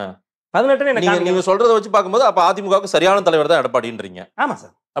காமிக்கல. 18 நீங்க சொல்றதை வச்சு பார்க்கும்போது அப்ப அதிமுகவுக்கு சரியான தலைவர் தான் எடப்பாடின்றீங்க. ஆமா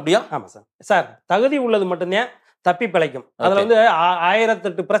சார். அப்படியா? ஆமா சார். சார் தகுதி மட்டும்தான் தப்பி பிழைக்கும். அதுல வந்து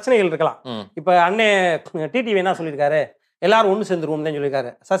 1008 பிரச்சனைகள் இருக்கலாம். இப்ப அண்ணே டிடிவி என்ன சொல்லியிருக்காரு, எல்லாரும் ஒண்ணு சேர்ந்துருவோம் தான்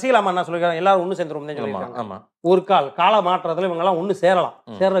சொல்லியிருக்காரு. சசிகலாமா என்ன சொல்லியிருக்காரு, எல்லாரும் ஒண்ணு சேர்ந்துருவோம் தான் சொல்லியிருக்காங்க. ஒரு கால மாற்றத்துல இவங்க எல்லாம் ஒண்ணு சேரலாம்,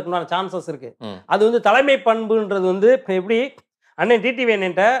 சேர்றதுக்குண்டான சான்சஸ் இருக்கு. அது வந்து தலைமை பண்புன்றது வந்து எப்படி அண்ணன் டிடிவி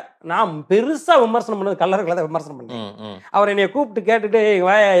என்கிட்ட நான் பெருசா விமர்சனம் பண்ணது கல்லர்களை தான் விமர்சனம் பண்ணேன். அவர் என்னைய கூப்பிட்டு கேட்டுட்டு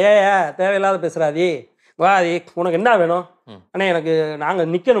தேவையில்லாத பேசுறாதி வாதி, உனக்கு என்ன வேணும் அண்ணே, எனக்கு நாங்க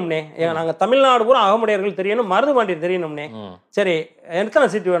நிக்கணும்னே, நாங்க தமிழ்நாடு பூரா அகமுடையர்கள் தெரியணும், மருது பாண்டியர் தெரியணும்னே. சரி எத்தனை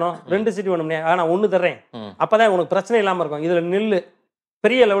சீட்டு வேணும்? 2 சீட்டு வேணும்னே. நான் 1 தர்றேன், அப்பதான் உனக்கு பிரச்சனை இல்லாம இருக்கும். இதுல நில்லு,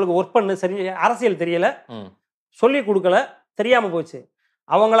 பெரிய லெவலுக்கு ஒர்க் பண்ணு. சரி, அரசியல் தெரியல, சொல்லி கொடுக்கல, தெரியாம போச்சு.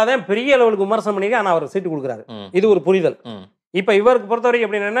 அவங்களதான் பெரிய லெவலுக்கு விமர்சனம் பண்ணிருக்க, ஆனா அவர் சீட்டு கொடுக்குறாரு. இது ஒரு புரிதல். இப்ப இவருக்கு பொறுத்த வரைக்கும்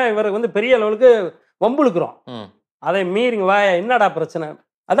எப்படின்னா, இவருக்கு வந்து பெரிய லெவலுக்கு வம்புழுக்கிறோம். அதை மீறிங்க வா, என்னடா பிரச்சனை?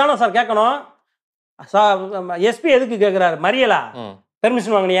 அதான சார் கேட்கணும். எஸ்பி எதுக்கு கேட்கிறாரு? மறியலா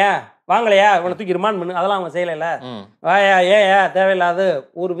பெர்மிஷன் வாங்கினியா, வாங்கலையா, இவனை தூக்கி ரிமாண்ட் பண்ணு, அதெல்லாம் அவங்க செய்யல. வாயா தேவையில்லாத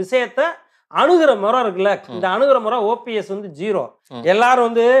ஒரு விஷயத்த அணுகிற முறை இருக்குல்ல, இந்த அணுகிற முறை ஓபிஎஸ் வந்து 0. எல்லாரும்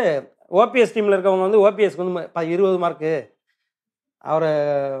வந்து ஓபிஎஸ் டீம்ல இருக்கவங்க வந்து ஓபிஎஸ்க்கு வந்து 20 மார்க்கு, அவரு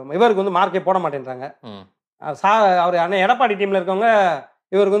இவருக்கு வந்து மார்க்கே போட மாட்டேன்றாங்க. அவர் அண்ணன் எடப்பாடி டீம்ல இருக்கவங்க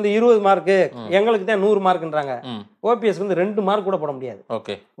இவருக்கு வந்து 20 மார்க்கு, எங்களுக்கு தான் 100 மார்க்ன்றாங்க. ஓபிஎஸ் வந்து 2 மார்க் கூட போட முடியாது.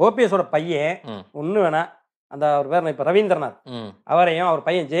 ஓபிஎஸோட பையன் ஒண்ணு வேணா, அந்த அவர் பேர் இப்ப ரவீந்திரநாத், அவரையும் அவர்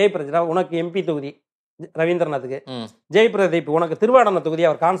பையன் ஜெயபிரதீப், உனக்கு எம்பி தொகுதி ரவீந்திரநாத்துக்கு, ஜெயபிரதீப் உனக்கு திருவாடன தொகுதி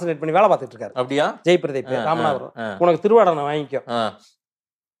அவர் கான்சன்ட்ரேட் பண்ணி வேலை பார்த்துட்டு இருக்காரு. அப்படியா? ஜெயபிரதீப் ராமநாதபுரம், உனக்கு திருவாடனை வாங்கிக்கோ.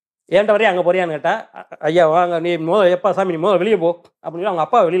 ஏன்ட்ட வரையும் அங்க போறியான்னு கேட்டா, ஐயா வாங்க, நீ முதல் எப்பா சாமி நீ முதல்ல வெளியே போ அப்படின்னு அவங்க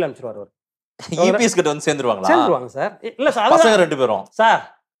அப்பா வெளியில அனுப்பிச்சிருவாரு. அவர் இபிஎஸ் கிட்ட வந்து சேர்ந்துருவாங்க சார். இல்ல சார், பசங்க 2 பேரும் சார்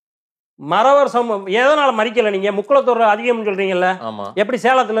மறவர் சமூகம் எதனால மறிக்கல? நீங்க முக்குளத்தூர் அதிகம் சொல்றீங்கல்ல, எப்படி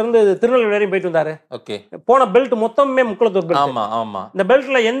சேலத்துல இருந்து திருநெல்வேலி வரையும் போயிட்டு வந்தாரு? போன பெல்ட் மொத்தமே முக்குளத்தூர் பெல்ட். இந்த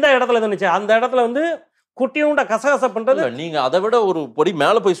பெல்ட்ல எந்த இடத்துல இருந்துச்சு, அந்த இடத்துல வந்து குட்டியூண்ட கசகச பண்றது. நீங்க அதை விட ஒரு பொடி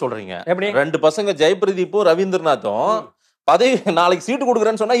மேல போய் சொல்றீங்க. எப்படி 2 பசங்க ஜெயபிரதீப்பும் ரவீந்திரநாத்தும் பதவி நாளைக்கு சீட்டு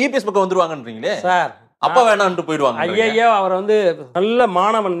கொடுக்குறேன்னு சொன்னா இபிஎஸ் பக்கம் வந்துருவாங்கன்றீங்களே சார். அப்ப வேணான்ட்டு போயிடுவாங்க. ஐயோ, அவர் வந்து நல்ல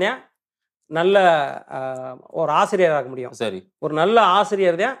மாணவன் தான், நல்ல ஒரு ஆசிரியராக இருக்க முடியும். சரி, ஒரு நல்ல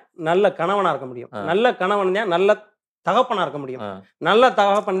ஆசிரியர் தான் நல்ல கணவனா இருக்க முடியும். நல்ல கணவன் தான் நல்ல தகப்பனா இருக்க முடியும். நல்ல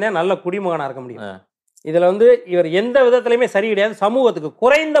தகப்பன் தான் நல்ல குடிமகனா இருக்க முடியும். இதுல வந்து இவர் எந்த விதத்திலயுமே சரி கிடையாது. சமூகத்துக்கு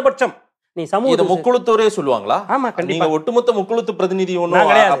குறைந்தபட்சம் நீ சமூக முக்குளத்தூரே சொல்லுவாங்களா? ஆமா, கண்டிப்பா. ஒட்டுமொத்த முக்குளத்து பிரதிநிதி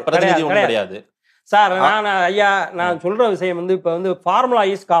ஒன்றும் கிடையாது சார். நான் சொல்ற விஷயம் வந்து இப்ப வந்து ஃபார்முலா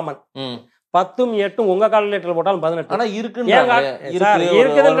இஸ் காமன். 10ம் 8ம் உங்க கால்குலேட்டர்ல போட்டாலும் 18. ஆனா இருக்குன்னு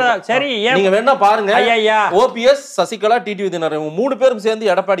சரி, நீங்க வேணா பாருங்க. ஓபிஎஸ், சசிகலா, டிடிவி தினகரன் 3 பேரும் சேர்ந்து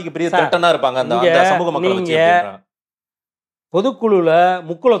எடப்பாடிக்கு பெரிய திட்டனா இருப்பாங்க. அந்த சமூக மக்கள் வச்சு பொதுக்குழுல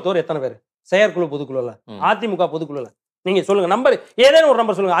முக்குளத்தூர் எத்தனை பேர்? செயற்குழு பொதுக்குழுல, அதிமுக பொதுக்குழுல நீங்க சொல்லுங்க. நம்பர் ஏதேனும் ஒரு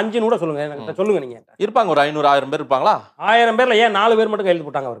நம்பர் சொல்லுங்க. 5 கூட சொல்லுங்க. எனக்கு சொல்லுங்க. நீங்க இருப்பாங்க ஒரு 500-1000 பேர் இருப்பாங்களா? 1000 பேர்ல ஏன் 4 பேர் மட்டும் கையெழுத்து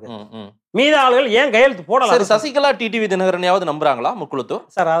போட்டாங்க அவருக்கு? மீத ஆளுகள் ஏன் கையெழுத்து போடல? சரி, சசிகலா டிடிவி தினகரனையாவது நம்புறாங்களா முக்குளத்தூர்?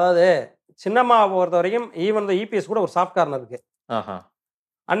 சார், அதாவது சின்னம்மாவை பொறுத்த வரைக்கும் ஈவன் இபிஎஸ் கூட ஒரு சாஃப்ட் கார்னர் இருக்கு.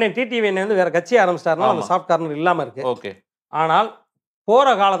 அண்ணன் டிடிவி வந்து வேற கட்சி ஆரம்பிச்சிட்டாருன்னா அந்த சாஃப்ட் கார்னர் இல்லாம இருக்கு. ஆனால் போற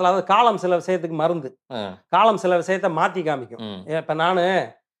காலத்துல, அதாவது காலம் சில விஷயத்துக்கு மருந்து, காலம் சில விஷயத்த மாத்தி காமிக்கும். இப்ப நானு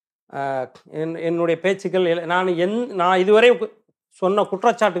என்னுடைய பேச்சுக்கள், நான் இதுவரை சொன்ன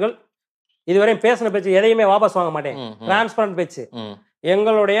குற்றச்சாட்டுகள், இதுவரையும் பேசின பேச்சு எதையுமே வாபஸ் வாங்க மாட்டேன். டிரான்ஸ்பரண்ட் பேச்சு.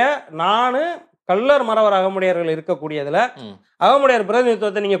 எங்களுடைய கள்ளர் மறவர் அகமுடையர்கள் இருக்கக்கூடியதுல அகமுடையர்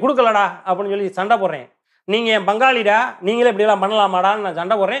பிரதிநிதித்துவத்தை நீங்க கொடுக்கலடா அப்படின்னு சொல்லி சண்டை போடுறேன். நீங்க என் பங்காளிடா, நீங்களே இப்படி எல்லாம் பண்ணலாமாடான்னு நான்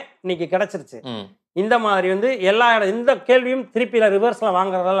சண்டை போடுறேன். இன்னைக்கு கிடைச்சிருச்சு. இந்த மாதிரி வந்து எல்லா எந்த கேள்வியும் திருப்பி ரிவர்ஸ்ல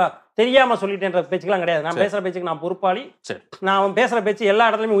வாங்குறதால தெரியாம சொல்லிட்டேன்ற பேச்சுக்கெல்லாம் கிடையாது. நான் பேசுற பேச்சுக்கு நான் பொறுப்பாளி. நான் பேசுற பேச்சு எல்லா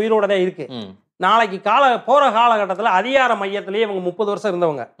இடத்துலயுமே உயிரோட தான் இருக்கு. நாளைக்கு போற காலகட்டத்துல அதிகார மையத்திலேயே இவங்க 30 வருஷம்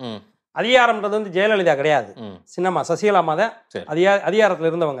இருந்தவங்க. அதிகாரம்ன்றது வந்து ஜெயலலிதா கிடையாது, சின்னம்மா சசிகலாமா தான்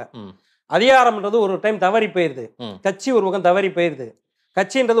அதிகாரத்துல இருந்தவங்க. அதிகாரம்ன்றது ஒரு டைம் தவறி போயிருது. கட்சி ஒரு பக்கம் தவறி போயிருது.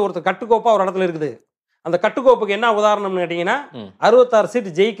 கட்சின்றது ஒருத்தர் கட்டுக்கோப்பா ஒரு இடத்துல இருக்குது. அந்த கட்டுக்கோப்புக்கு என்ன உதாரணம்னு கேட்டீங்கன்னா 66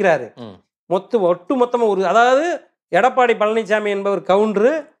 சீட்டு ஜெயிக்கிறாரு. ஒட்டு மொத்தமா ஒரு, அதாவது எடப்பாடி பழனிசாமி என்பவர்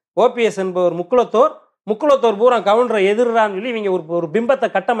கவுண்டரு, ஓபிஎஸ் என்பவர் முக்குளத்தோர் பூரா கவுண்டரை எதிரான்னு சொல்லி இவங்க ஒரு பிம்பத்தை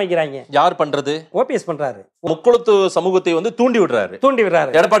கட்டமைக்கிறாங்க. யார் பண்றது? ஓபிஎஸ் பண்றாரு. முக்குளத்து சமூகத்தை வந்து தூண்டி விடுறாரு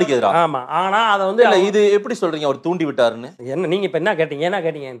எடப்பாடிக்கு எதிராக. ஆமா, ஆனா அதை வந்து இது எப்படி சொல்றீங்க அவர் தூண்டி விட்டாருன்னு? என்ன நீங்க இப்ப என்ன கேட்டீங்க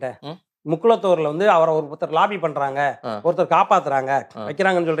என்கிட்ட? முக்குளத்தோர்ல வந்து அவரை ஒருத்தர் லாபி பண்றாங்க, ஒருத்தர் காப்பாத்துறாங்க,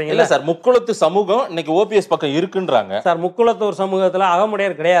 வைக்கிறாங்கன்னு சொல்றீங்க. இல்ல சார், முக்குளத்து சமூகம் இன்னைக்கு ஓபிஎஸ் பக்கம் இருக்குன்றாங்க சார். முக்குளத்தோர் சமூகத்துல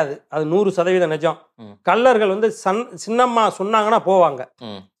அகமுடையர் கிடையாது, அது 100% நிஜம். கள்ளர்கள் வந்து சின்னம்மா சொன்னாங்கன்னா போவாங்க,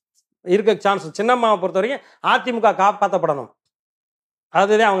 இருக்க சான்ஸ். சின்னம்மாவை பொறுத்த வரைக்கும் அதிமுக காப்பாற்றப்படணும்,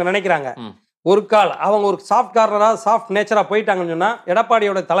 அதுதான் அவங்க நினைக்கிறாங்க. ஒரு கால் அவங்க ஒரு சாஃப்ட் கார்னரா சாஃப்ட் நேச்சரா போயிட்டாங்கன்னு சொன்னா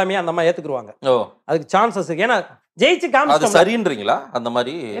எடப்பாடியோட தலைமையை அந்த மாதிரி ஏத்துக்குருவாங்க. அதுக்கு சான்சஸ் இருக்கு. ஏன்னா ஜெயிச்சு காமிச்சு சரின்றீங்களா? அந்த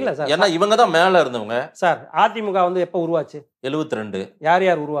மாதிரி இல்ல சார், ஏன்னா இவங்க தான் மேல இருந்தவங்க சார். அதிமுக வந்து எப்ப உருவாச்சு? 72.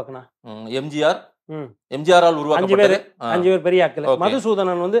 யார் உருவாக்குனா? எம்ஜிஆர் உருவாக்கப்பட்டது. 5 பேர் பெரிய ஆட்கள்.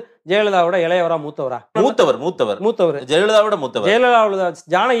 மதுசூதனன் வந்து ஜெயலலிதாவோட இளையவரா மூத்தவர். ஜெயலலிதாவோட மூத்தவர். ஜெயலலிதா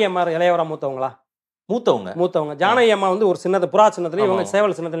ஜானகி அம்மா இளையவரா மூத்தவங்களா? மூத்தவங்க. ஜானகி அம்மா வந்து ஒரு சின்னது புறா சின்னத்துல, இவங்க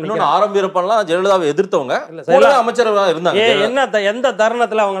சேவல் சின்னத்துல. ஆரம்பிப்பெல்லாம் ஜெயலலிதாவை எதிர்த்தவங்க அமைச்சரா இருந்தாங்க. எந்த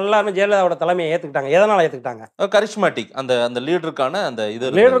தருணத்துல அவங்க எல்லாருமே ஜெயலலிதாவோட தலைமையை ஏத்துக்கிட்டாங்க? எதனால ஏத்துக்கிட்டாங்க? கரிஸ்மேட்டிக், அந்த லீடருக்கான அந்த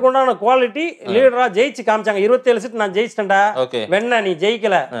இது, லீடருக்கு உண்டான குவாலிட்டி, லீடரா ஜெயிச்சு காமிச்சாங்க. 27 சீட் நான் ஜெயிச்சிட்டேன்டா, வெண்ண நீ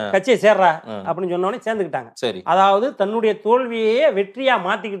ஜெயிக்கல, கட்சியை சேர்றா அப்படின்னு சொன்னோடனே சேர்ந்துக்கிட்டாங்க. சரி, அதாவது தன்னுடைய தோல்வியே வெற்றியா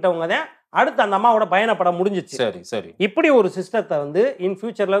மாத்திக்கிட்டவங்க தான் அடுத்து அந்த அம்மாவோட பயணப்படம் முடிஞ்சிச்சு. சரி. இப்படி ஒரு சிஸ்டத்தை வந்து இன்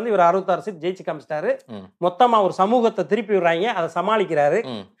ஃபியூச்சர்ல வந்து இவர் 66 சீட் ஜெயிச்சு காமிச்சிட்டாரு. மொத்தமா ஒரு சமூகத்தை திருப்பி விடுறாங்க, அதை சமாளிக்கிறாரு.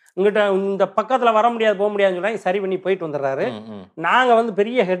 இங்கிட்ட இந்த பக்கத்துல வர முடியாது, போக முடியாதுன்னு சொல்றாங்க, சரி பண்ணி போயிட்டு வந்துடுறாரு. நாங்க வந்து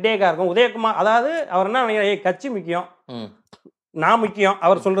பெரிய ஹெட்டேக்கா இருக்கோம். உதயகுமார், அதாவது அவர் என்ன நினைக்கிறாரு, கட்சி முக்கியம், நான் முக்கியம்.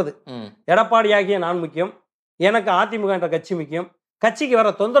 அவர் சொல்றது எடப்பாடி ஆகிய நான் முக்கியம், எனக்கு அதிமுக என்ற கட்சி முக்கியம், கட்சிக்கு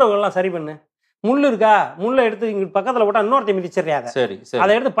வர தொந்தரவுகள்லாம் சரி பண்ணு. முள்ளு இருக்கா, முள்ளை எடுத்து இங்க பக்கத்துல போட்டா இன்னொருத்தையும் மிதிச்சிடறாங்க,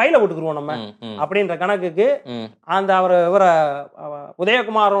 அதை எடுத்து பையில போட்டுக்குருவோம் நம்ம அப்படின்ற கணக்குக்கு அந்த இவர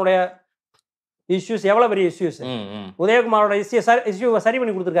உதயகுமாரோட இஷ்யூஸ் எவ்வளவு பெரிய இஷ்யூஸ். உதயகுமாரோட இஷ்யூ சரி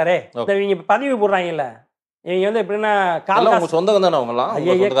பண்ணி கொடுத்துருக்காரு. இவங்க பதிவு போடுறாங்கல்ல, இவங்க வந்து எப்படின்னா சொந்தம் தானே அவங்க எல்லாம்,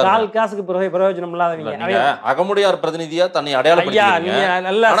 கால் காசுக்கு பிரயோஜனம் இல்லாதவங்க. அகமுடையார் பிரதிநிதியா தன்னை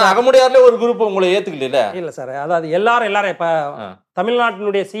அடையாளம், அகமுடையார்ல ஒரு குரூப் உங்களை ஏத்துக்கல. இல்ல சார், அதாவது எல்லாரும் இப்ப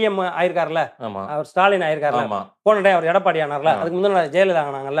தமிழ்நாட்டினுடைய சிஎம் ஆயிருக்காருல்ல, அவர் ஸ்டாலின் ஆயிருக்காருல்ல, போன டைம் அவர் எடப்பாடி ஆனார்ல, அதுக்கு முன்னாடி ஜெயலலிதா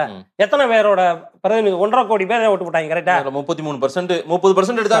ஆனாங்கல்ல, எத்தனை பேரோட பிரதிநிதி 1.5 கோடி பேர் ஓட்டு போட்டாங்க. கரெக்டா?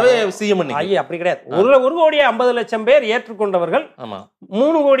 33% எடுத்தாவே சிஎம். ஐயா அப்படி கிடையாது. 1 கோடி 50 லட்சம் பேர் ஏற்றுக்கொண்டவர்கள்,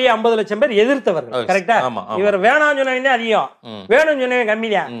 3 கோடி 50 லட்சம் பேர் எதிர்த்தவர்கள். கரெக்டா? இவர் வேணாம் சொன்னவங்க அதிகம், வேணும் சொன்னவங்க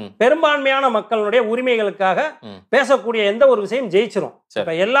கம்மிதான். பெரும்பான்மையான மக்களுடைய உரிமைகளுக்காக பேசக்கூடிய எந்த ஒரு விஷயம் ஜெயிச்சிரும்.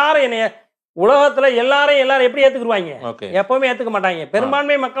 இப்ப எல்லாரும் என்னைய உலகத்துல எல்லாரும் எப்படி ஏத்துக்குருவாங்க? எப்பவுமே ஏத்துக்க மாட்டாங்க.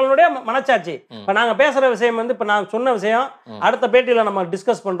 பெரும்பான்மை மக்களுடைய மனச்சாட்சி. இப்ப நாங்க பேசுற விஷயம் வந்து, இப்ப நான் சொன்ன விஷயம் அடுத்த பேட்டியில நம்ம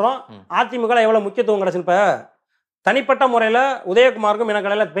டிஸ்கஸ் பண்றோம். அதிமுக எவ்வளவு முக்கியத்துவம் கிடைச்சு. இப்ப தனிப்பட்ட முறையில உதயகுமாருக்கும் எனக்கு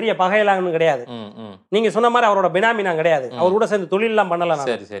இடையில பெரிய பகையலாங்கன்னு கிடையாது. நீங்க சொன்ன மாதிரி அவரோட பினாமி நான் கிடையாது. அவர் கூட சேர்ந்து தொழில் எல்லாம் பண்ணலாம்.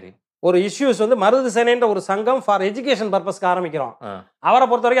 ஒரு இஷ்யூஸ் வந்து மருது சேனைன்ற ஒரு சங்கம் ஃபார் எஜுகேஷன் பர்பஸ்க்கு ஆரம்பிக்கிறோம். அவரை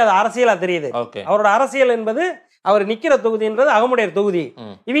பொறுத்த வரைக்கும் அது அரசியலா தெரியுது. அவரோட அரசியல் என்பது அவர் நிக்கிற தொகுதின்றது அகமுடையர் தொகுதி.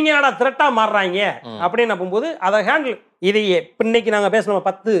 இவங்க என்னடா த்ரெட்டா மாறுறாங்க அப்படின்னு போகும்போது அதை ஹேண்டில், இதையே இன்னைக்கு நாங்க பேசணும்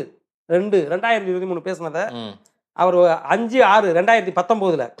 10/2/2023 பேசினதை அவர்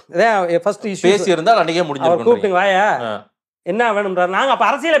 5/6/2019 ஃபர்ஸ்ட் இஷ்யூ பேசி இருந்தா அன்னைக்கே முடிஞ்சிருக்கும். கூப்பிட்டுங்க வாயா, என்ன வேணும்ன்றாரு. நாங்க அப்ப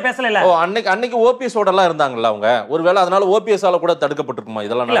அரசியல பேசல. அன்னைக்கு ஓபிஎஸ் ஓட எல்லாம் இருந்தாங்கல்ல அவங்க, ஒருவேளை அதனால ஓபிஎஸ் ஆல கூட தடுக்கப்பட்டிருக்குமா?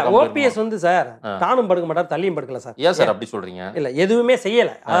 இதெல்லாம் ஓபிஎஸ் வந்து சார் தானும் படுக்க மாட்டார், தள்ளியும் படுக்கல சார். ஏன் சார் அப்படி சொல்றீங்க? இல்ல, எதுவுமே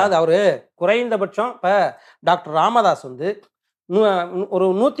செய்யல. அதாவது அவரு குறைந்தபட்சம் இப்ப டாக்டர் ராமதாஸ் வந்து ஒரு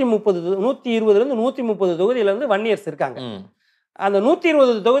 120 - 130 தொகுதியில இருந்து 1 இயர்ஸ் இருக்காங்க. அந்த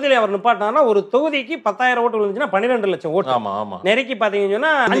 120 தொகுதியில அவர் நிப்பாட்டினா ஒரு தொகுதிக்கு 10,000 ஓட்டு விழுந்துச்சுன்னா 12 லட்சம் ஓட்டு. நெருக்கி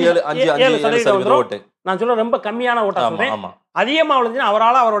பாத்தீங்கன்னா 7% ஓட்டு. நான் சொல்ல ரொம்ப கம்மியான ஓட்டா சொல்றேன். அதிகமா விழுந்துச்சுன்னா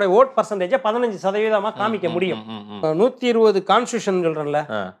அவரால் அவருடைய ஓட் பர்சன்டேஜ் 15% காமிக்க முடியும். 120 கான்ஸ்டியூஷன் சொல்றேன்ல,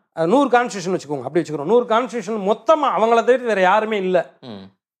 100 கான்ஸ்டியூஷன் வச்சுக்கோங்க, அப்படி வச்சுக்கிறோம். 100 கான்ஸ்டியூஷன் மொத்தமா அவங்கள தவிர்த்து வேற யாருமே இல்ல,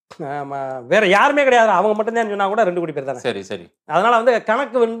 வேற யாருமே கிடையாது. அவங்க மட்டும் தான் சொன்னா கூட 2 கோடி பேர் தானே. சரி. அதனால வந்து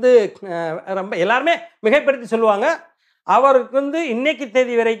கணக்கு வந்து ரொம்ப எல்லாருமே மிகைப்படுத்தி சொல்லுவாங்க. அவருக்கு வந்து இன்னைக்கு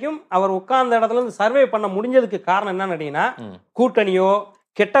தேதி வரைக்கும் அவர் உட்கார்ந்த இடத்துல இருந்து சர்வே பண்ண முடிஞ்சதுக்கு காரணம் என்னன்னு கேட்டீங்கன்னா, கூட்டணியோ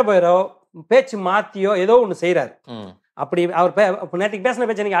கெட்ட பேரோ பேச்சு மாத்தியோ ஏதோ ஒண்ணு செய்யறாரு. அப்படி அவர் நேற்றுக்கு பேசின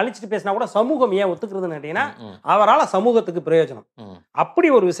பேச்சு நீங்க அழிச்சிட்டு பேசினா கூட சமூகம் ஏன் ஒத்துக்கிறதுன்னு கேட்டீங்கன்னா, அவரால் சமூகத்துக்கு பிரயோஜனம். அப்படி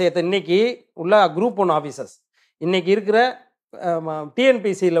ஒரு விஷயத்தை இன்னைக்கு உள்ள குரூப் 1 ஆபீசர்ஸ், இன்னைக்கு இருக்கிற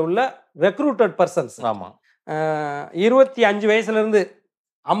டிஎன்பிசியில் உள்ள ரெக்ரூட்டட் பர்சன்ஸ், 25 வயசுல இருந்து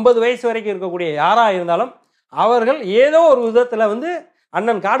 50 வயசு வரைக்கும் இருக்கக்கூடிய யாரா இருந்தாலும் அவர்கள் ஏதோ ஒரு விதத்துல வந்து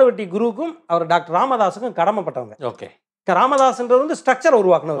அண்ணன் காடுவெட்டி குருவுக்கும் அவர் டாக்டர் ராமதாஸுக்கும் கடமைப்பட்டவங்க. ஓகே. ராமதாஸ்ன்றது வந்து ஸ்ட்ரக்சர்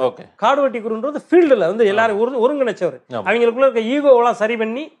உருவாக்குனவர். ஓகே. காடுவெட்டி குருன்றது ஃபீல்டுல வந்து எல்லாரும் ஒருங்கிணைச்சவர். அவங்களுக்குள்ள இருக்க ஈகோவெல்லாம் சரி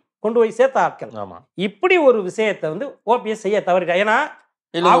பண்ணி கொண்டு போய் சேர்த்த ஆட்கள். இப்படி ஒரு விஷயத்தை வந்து ஓபிஎஸ் செய்ய தவறிட்டா. ஏன்னா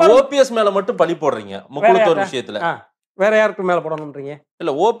ஓபிஎஸ் மேல மட்டும் பழி போடுறீங்க முக்குளத்தோர் விஷயத்துல. வேற யாருக்கு மேல போடணும்ன்றீங்க?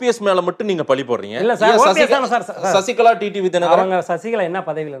 இல்ல ஓபிஎஸ் மேல மட்டும் நீங்க பழி போடுறீங்க. இல்ல சார், சசிகலா டிடிவி தினகரன் அவங்க சசிகலா என்ன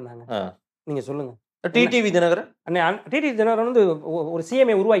பதவியில இருந்தாங்க நீங்க சொல்லுங்க. டிடிவி தினகரன் டிடிவி தினகரன் வந்து ஒரு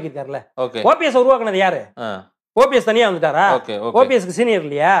சிஎம்ஏ உருவாக்கி இருக்காருல்ல. ஓபிஎஸ் உருவாக்குனது யாரு? ஓபிஎஸ் தனியா வந்துட்டாரா? ஓபிஎஸ்க்கு சீனியர்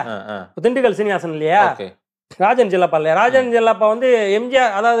இல்லையா? திண்டுக்கல் சீனிவாசன் இல்லையா? ராஜன் செல்லப்பா இல்லையா? ராஜன் செல்லப்பா வந்து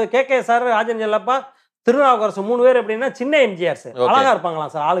எம்ஜிஆர், அதாவது கே சார், ராஜன் செல்லப்பா, திருநாவுக்கரசு 3 பேர் எப்படின்னா சின்ன எம்ஜிஆர் சார். அழகா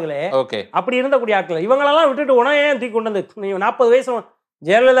இருப்பாங்களாம் சார் ஆளுகளே. அப்படி இருந்தக்கூடிய ஆட்கள் இவங்களெல்லாம் விட்டுட்டு உடனே தூக்கி கொண்டு வந்து 40 வயசு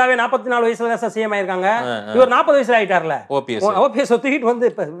ஜெயலலிதாவே 44 வயசுல தான் சிஎம் ஆயிருக்காங்க. இவர் 40 வயசுல ஆயிட்டார்ல. ஓபிஎஸ் தூக்கிட்டு வந்து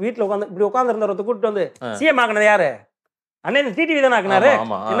இப்ப வீட்டுல உட்காந்து இப்படி உட்கார்ந்து இருந்தவரை கூட்டிட்டு வந்து சிஎம் ஆக்குனது யாரு? அண்ணன் டிடிவி தானே ஆக்குனாரு.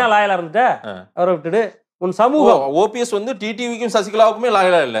 என்ன லாயலா இருந்துட்ட அவரை விட்டுட்டு உன் சமூகம். ஓபிஎஸ் வந்து டிடிவிக்கும் சசிகலாவுக்குமே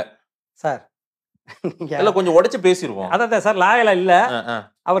லாயலா இல்ல சார். கொஞ்சம் உடைச்சு பேசிடுவோம். அதான் சார் லாயலா இல்ல.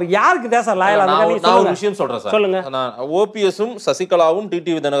 அவர் யாருக்கு தான் சார் லாயலா? நான் ஒரு விஷயம் சொல்றேன் சார். சொல்லுங்க. ஓபிஎஸும் சசிகலாவும்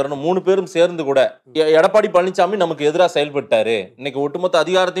டிடிவி தினகரனும் 3 பேரும் சேர்ந்து கூட எடப்பாடி பழனிசாமி நமக்கு எதிராக செயல்பட்டாரு, இன்னைக்கு ஒட்டுமொத்த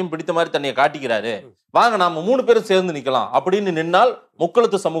அதிகாரத்தையும் பிடித்த மாதிரி தன்னை காட்டிக்கிறாரு, வாங்க நாம 3 பேரும் சேர்ந்து நிக்கலாம் அப்படின்னு நின்னால்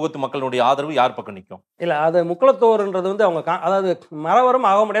முக்குளத்து சமூகத்து மக்களுடைய ஆதரவு யார் பக்கம் நிற்கும்? இல்ல அது முக்குளத்தோர்ன்றது வந்து அவங்க அதாவது மறவரும்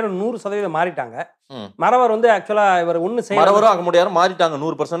அகமுடையாரும் 100% மாறிட்டாங்க. மறவர் வந்து ஆக்சுவலா இவர் ஒண்ணு செய்ய மறவரும் அகமுடையாரும் மாறிட்டாங்க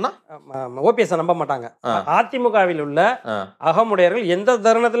 100%. ஓபிஎஸ் நம்ப மாட்டாங்க. அதிமுகவில் உள்ள அகமுடையர்கள் எந்த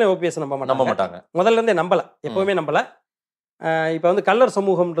தருணத்திலும் ஓபிஎஸ் நம்ப மாட்டாங்க. முதல்ல இருந்தே நம்பல, எப்பவுமே நம்பல. இப்ப வந்து கல்லர்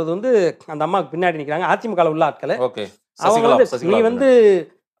சமூகம்ன்றது வந்து அந்த அம்மாவுக்கு பின்னாடி நிக்கிறாங்க அதிமுக உள்ள ஆட்கள். அவங்க வந்து நீ வந்து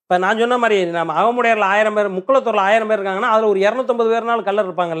இப்ப நான் சொன்ன மாதிரி நம்ம அகமுடையர்ல 1000 பேர், முக்குளத்தூர்ல 1000 பேர் இருக்காங்கன்னா அதுல ஒரு 250 பேர்னாலும் கல்லர்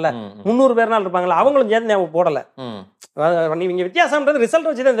இருப்பாங்கல்ல, 300 பேர்னாலும் இருப்பாங்கல்ல, அவங்களும் சேர்ந்து போடல. நீங்க வித்தியாசம்ன்றது ரிசல்ட்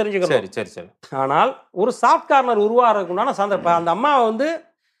வச்சுதான் தெரிஞ்சுக்கணும். ஆனால் ஒரு சாஃப்ட் கார்னர் உருவாகிறதுக்குண்டான சந்தர்ப்பம். அந்த அம்மா வந்து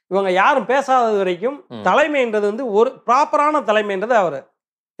இவங்க யாரும் பேசாதது வரைக்கும் தலைமைன்றது வந்து ஒரு ப்ராப்பரான தலைமைன்றது அவர்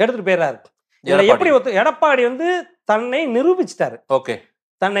எடுத்துட்டு போயிடுறாரு. எப்படி எடப்பாடி வந்து தன்னை நிரூபிச்சிட்டாரு.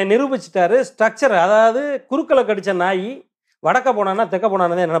 தன்னை நிரூபிச்சிட்டாரு. ஸ்ட்ரக்சர், அதாவது குறுக்களை கடிச்ச நாய் வடக்க போனான்னா தெக்க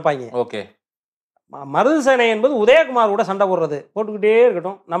போனானதே நினைப்பாங்க. மருதுசேனை என்பது உதயகுமார் கூட சண்டை போடுறது, போட்டுக்கிட்டே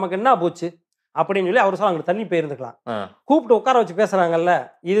இருக்கட்டும், நமக்கு என்ன போச்சு அப்படின்னு சொல்லி அவர் சொல்ல அங்க தண்ணி போயிருந்துக்கலாம். கூப்பிட்டு உட்கார வச்சு பேசுறாங்கல்ல,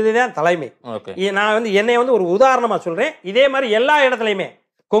 இதுதான் தலைமை. நான் வந்து என்னை வந்து ஒரு உதாரணமா சொல்றேன். இதே மாதிரி எல்லா இடத்துலையுமே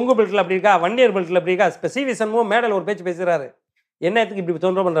கொங்கு பெல்ட்ல அப்படி இருக்கா, வன்னியர் பெல்ட்ல அப்படி இருக்கா. இப்ப சி வி சண்முகம் மேடையில் ஒரு பேச்சு பேசுறாரு, என்னத்துக்கு இப்படி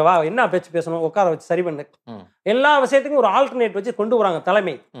தொந்தரவு பண்றவா, என்ன பேச்சு பேசணும், உட்கார வச்சு சரி பண்ணு. எல்லா விஷயத்துக்கும் ஒரு ஆல்டர்னேட் வச்சு கொண்டு வராங்க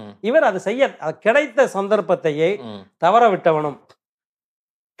தலைமை. இவர் அதை செய்ய கிடைத்த சந்தர்ப்பத்தையே தவற விட்டவனும்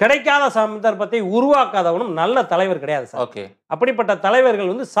கிடைக்காத சந்தர்ப்பத்தை உருவாக்காதவனும் நல்ல தலைவர் கிடையாது சார். அப்படிப்பட்ட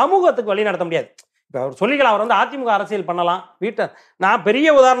தலைவர்கள் வந்து சமூகத்துக்கு வழி நடத்த முடியாது. இப்ப அவர் சொல்லிக்கலாம், அவர் வந்து அதிமுக அரசியல் பண்ணலாம். வீட்டை நான் பெரிய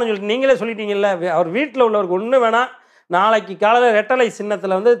உதாரணம் சொல்லிட்டு நீங்களே சொல்லிட்டீங்கல்ல, அவர் வீட்டில் உள்ளவருக்கு ஒண்ணு வேணா, நாளைக்கு காலையில் ரெட்டலை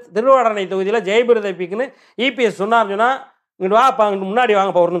சின்னத்துல வந்து திருவாடனை தொகுதியில ஜெயபிரதை பிக்குன்னு இபிஎஸ் சொன்னார் சொன்னா, இங்கிட்டு வாப்பா, இங்கிட்டு முன்னாடி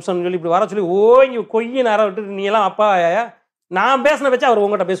வாங்கப்பா ஒரு நிமிஷம் சொல்லி இப்படி வர சொல்லி ஓங்கி கொய்ய நேரம் விட்டு நீ எல்லாம் அப்பா நான் பேசின வச்சு அவர்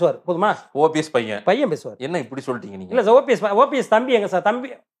உங்ககிட்ட பேசுவார். போதுமா? ஓபிஎஸ் பையன் பேசுவார். என்ன இப்படி சொல்லிட்டீங்க நீங்க? இல்ல சார், ஓபிஎஸ் தம்பி எங்க சார்? தம்பி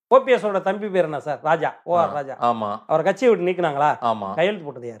ஓபிஎஸோட தம்பி பேர் என்ன சார்? ராஜா, ஓஆர் ராஜா. ஆமா. அவர் கட்சியை விட்டு நீக்கினாங்களா? ஆமா. கையெழுத்து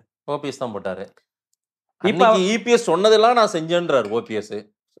போட்டது யாரு? ஓபிஎஸ் தான் போட்டாரு. இப்ப இபிஎஸ் சொன்னதெல்லாம் நான் செஞ்சேன்றாரு ஓபிஎஸ்.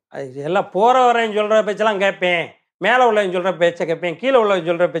 எல்லாம் போற வரேன்னு சொல்ற பேச்செல்லாம் கேட்பேன், மேல உள்ளவன் சொல்ற பேச்சை கேட்பேன், கீழே உள்ளவன்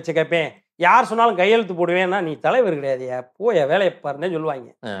சொல்ற பேச்சை கேட்பேன், யார் சொன்னாலும் கையெழுத்து போடுவேன்னா நீ தலைவர் கிடையாதுயா, போய வேலையை பாருன்னு சொல்லுவாங்க.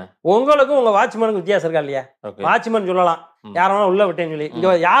 உங்களுக்கும் உங்க வாட்ச்மேனுக்கு வித்தியாசம் இருக்கா இல்லையா? வாட்ச்மேன் சொல்லலாம் யார் வேணா உள்ள விட்டேன்னு சொல்லி,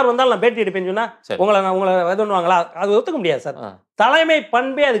 இங்க யார் வந்தாலும் நான் பேட்டி எடுப்பேன்னு சொன்னா உங்களை இது பண்ணுவாங்களா? அது ஒத்துக்க முடியாது சார். தலைமை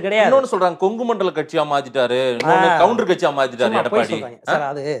பண்பே அது கிடையாது. இன்னொன்னு சொல்றாங்க, கொங்கு மண்டல கட்சியா மாத்திட்டாரு, கவுண்டர் கட்சியா மாத்திட்டாரு எடப்பாடி.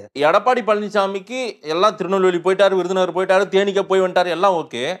 அது எடப்பாடி பழனிசாமிக்கு எல்லாம் திருநெல்வேலி போயிட்டாரு, விருதுநகர் போயிட்டாரு, தேனிக்க போய் வந்துட்டாரு, எல்லாம்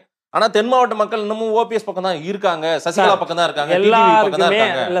ஓகே. ஆனா தென் மாவட்ட மக்கள் இன்னமும் ஓபிஎஸ் பக்கம் தான் இருக்காங்க, சசிகலா பக்கம் தான் இருக்காங்க, எல்லாருக்குமே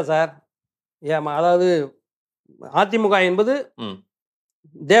இல்ல சார். ஏமா, அதாவது அதிமுக என்பது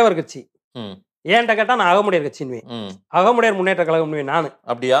தேவர் கட்சி. ஏன்ட்ட கேட்டா நான் அகமுடையர் கட்சின்னுவேன், அகமுடையர் முன்னேற்ற கழகம் நானு.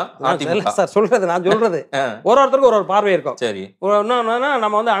 அப்படியா சார் சொல்றது? நான் சொல்றது ஒருத்தருக்கு ஒரு பார்வை இருக்கும். சரி.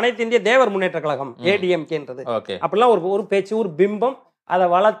 நம்ம வந்து அனைத்து இந்திய தேவர் முன்னேற்ற கழகம் ஏடிஎம்கேன்றது அப்படிலாம் ஒரு பேச்சு, ஒரு பிம்பம், அதை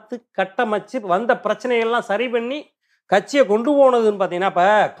வளர்த்து கட்டமைச்சு வந்த பிரச்சனைகள்லாம் சரி பண்ணி கட்சியை கொண்டு போனதுன்னு பாத்தீங்கன்னா, இப்ப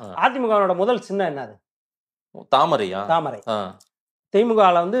அதிமுகவோட முதல் சின்னம் என்னது? தாமரையா? தாமரை.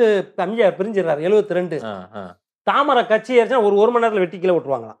 திமுகவில் வந்து எம்ஜிஆர் பிரிஞ்சிடறாரு 72. தாமரை கட்சி ஏறிச்சுன்னா ஒரு மணி நேரத்தில் வெட்டி கீழே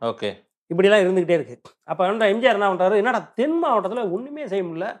விட்டுருவாங்களாம். ஓகே. இப்படிலாம் இருந்துகிட்டே இருக்கு. அப்போ வந்து எம்ஜிஆர் என்ன பண்றாரு, என்னடா தென் மாவட்டத்தில் ஒன்றுமே செய்ய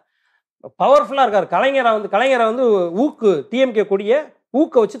முடியல, பவர்ஃபுல்லாக இருக்காரு. கலைஞரை வந்து டிஎம்கே கொடியை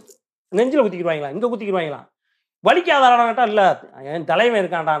ஊக்க வச்சு நெஞ்சில் குத்திக்கிடுவாங்களாம், இங்கே குத்திக்கிடுவாங்களாம். வலிக்காதாடான்ட்டா இல்ல என் தலைவன்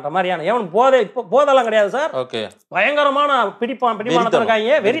இருக்கான்டான்ற மாதிரியான எவன் போதெல்லாம் கிடையாது சார். ஓகே. பயங்கரமான பிடிமானத்தோட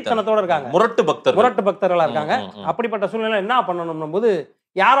இருக்காங்க, வெறித்தனத்தோட இருக்காங்க, முரட்டு பக்தர்களா இருக்காங்க. அப்படிப்பட்ட சூழ்நிலை என்ன பண்ணணும் போது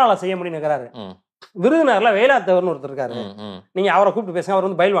யாரால செய்ய முடியும் இருக்கிறாரு. விருதுநகர்ல வேலாத்தவர்னு ஒருத்தர் இருக்காரு. நீங்க அவரை கூப்பிட்டு பேசுங்க. அவர்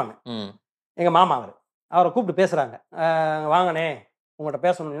வந்து பயில்வாங்க, எங்க மாமா. அவரை கூப்பிட்டு பேசுறாங்க. வாங்கனே உங்கள்கிட்ட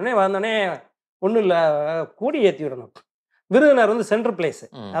பேசணும்னே வந்தோடனே ஒன்றும் இல்லை, கூடி ஏற்றி விடணும். விருதுநகர் வந்து சென்ட்ரல் பிளேஸ்,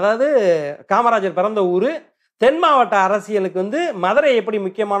 அதாவது காமராஜர் பிறந்த ஊர். தென் மாவட்ட அரசியலுக்கு வந்து மதுரை எப்படி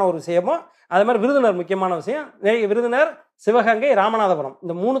முக்கியமான ஒரு விஷயமோ அது மாதிரி விருதுநகர் முக்கியமான விஷயம். விருதுநகர், சிவகங்கை, ராமநாதபுரம்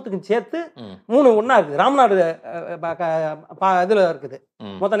இந்த மூணுத்துக்கும் சேர்த்து 3 ஒன்றா இருக்குது. ராமநாடு இதில் இருக்குது.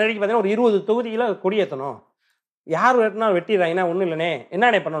 மொத்தம் நெருக்கி பார்த்தீங்கன்னா ஒரு 20 தொகுதியில் கொடியேற்றணும். யார் வெட்டினா வெட்டிடுறாங்கன்னா ஒன்றும் இல்லைனே,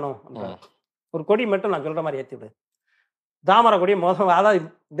 என்னென்ன பண்ணணும், ஒரு கொடி மட்டும் நான் சொல்கிற மாதிரி ஏற்றி விடு. தாமரை கொடியை அதாவது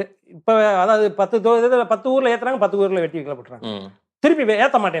இப்போ அதாவது 10 ஊரில் ஏற்றுறாங்க, 10 ஊரில் வெட்டி வைக்கப்படுறாங்க. திருப்பி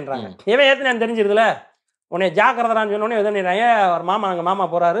ஏற்ற மாட்டேன்றாங்க. எவன் ஏற்றினான்னு தெரிஞ்சிருதுல, உன்னை ஜாக்கிரதான்னு சொன்னோடனே எதனாங்க அவர் மாமா, எங்கள் மாமா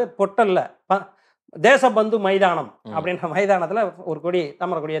போகிறாரு பொட்டல்ல தேசபந்து மைதானம் அப்படின்ற மைதானத்தில் ஒரு கொடி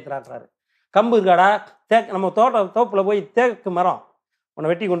தாமரை கொடி ஏற்றுறாரு. கம்பு இருக்காடா, நம்ம தோப்பில் போய் தேக்கு மரம்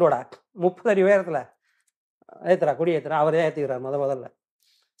உன்னை வெட்டி கொண்டு வாடா, 30 அடி உயரத்தில் ஏற்றுறா, கொடி ஏற்றுறா. அவரே ஏற்றிக்கிறார் முதல்ல.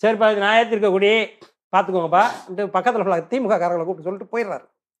 சரிப்பா, இது நான் ஏற்றிருக்க கொடி பார்த்துக்கோங்கப்பா. பக்கத்தில் திமுக காரங்களை கூப்பிட்டு சொல்லிட்டு போயிடுறாரு.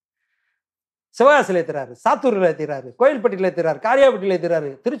 சிவகாசியில் ஏற்றுறாரு, சாத்தூரில் ஏற்றுறாரு, கோயில்பட்டியில் ஏற்றுறாரு, காரியாபட்டியில் ஏற்றுறாரு,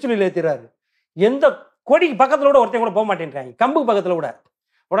 திருச்சுலியில் ஏற்றுறாரு. எந்த கொடிக்கு பக்கத்தில் கூட ஒருத்தையும் கூட போக மாட்டேன்றாங்க, கம்புக்கு பக்கத்தில் கூட.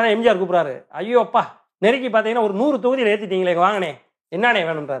 உடனே எம்ஜிஆர் கூப்பிட்றாரு, ஐயோ அப்பா நெருக்கி பார்த்தீங்கன்னா ஒரு 100 தொகுதியில் ஏற்றிட்டீங்களே, வாங்கினே என்னண்ணே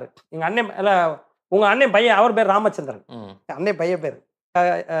வேணும்ன்றாரு. எங்கள் அண்ணன் இல்லை, உங்கள் அண்ணன் பையன், அவர் பேர் ராமச்சந்திரன், அண்ணன் பையன் பேர்.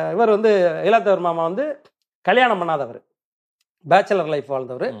 இவர் வந்து இளத்தவர் மாமா வந்து கல்யாணம் பண்ணாதவர், பேச்சுலர் லைஃப்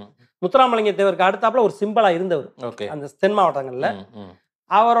வாழ்ந்தவர். முத்துராமலிங்க தேவருக்கு அடுத்தாப்புல ஒரு சிம்பிளா இருந்தவர் அந்த தென் மாவட்டங்கள்ல.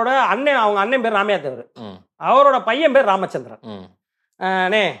 அவரோட அண்ணன், அவங்க அண்ணன் பேர் ராமையா தேவர், அவரோட பையன் பேர் ராமச்சந்திரன்.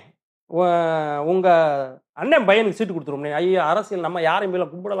 அண்ணே உங்க அண்ணன் பையனுக்கு சீட்டு கொடுத்துருவோம். ஐயோ அரசியல் நம்ம யாரையும் மேல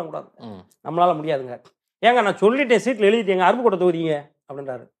கும்பிடலாம் கூடாது, நம்மளால முடியாதுங்க. ஏங்க நான் சொல்லிட்டேன், சீட்டில் எழுதிட்டேங்க, அருப்புக்கோட்டை தொகுதிங்க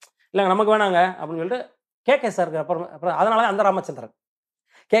அப்படின்றாரு. இல்லைங்க நமக்கு வேணாங்க அப்படின்னு சொல்லிட்டு KKSR அப்புறம் அதனால அந்த ராமச்சந்திரன்,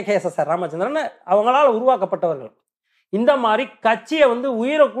 KKSR ராமச்சந்திரன் அவங்களால உருவாக்கப்பட்டவர்கள். இந்த மாதிரி கட்சியை வந்து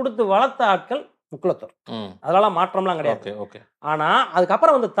உயிரை கொடுத்து வளர்த்த ஆட்கள் முக்குலத்தோர், அதனால மாற்றம்லாம் கிடையாது. ஆனா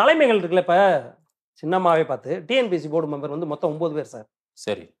அதுக்கப்புறம் வந்து தலைமைகள் இருக்குல்ல, இப்ப சின்னம்மாவே பார்த்து TNPSC போர்டு மெம்பர் வந்து மொத்தம் 9 பேர் சார்.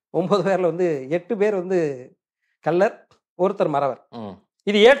 சரி, 9 பேர்ல வந்து 8 பேர் வந்து கல்லர், ஒருத்தர் மறவர்.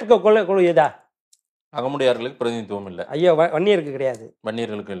 இது ஏற்றுக்க கொள்கைதா? அகமுடையார்களுக்கு பிரதிநிதித்துவம் இல்லை. ஐயோ, வன்னியருக்கு கிடையாது,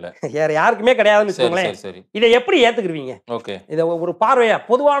 வன்னியர்களுக்கு இல்லை, வேற யாருக்குமே கிடையாதுன்னு வச்சுக்கோங்களேன். இதை எப்படி ஏத்துக்குருவீங்க? இதை ஒரு பார்வையா,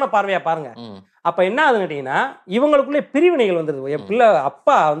 பொதுவான பார்வையா பாருங்க. அப்ப என்ன ஆகுதுன்னு கேட்டீங்கன்னா, இவங்களுக்குள்ளே பிரிவினைகள் வந்துருது. என் பிள்ளை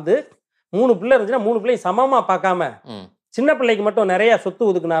அப்பா வந்து 3 பிள்ளை இருந்துச்சுன்னா 3 பிள்ளையும் சமமா பார்க்காம சின்ன பிள்ளைக்கு மட்டும் நிறைய சொத்து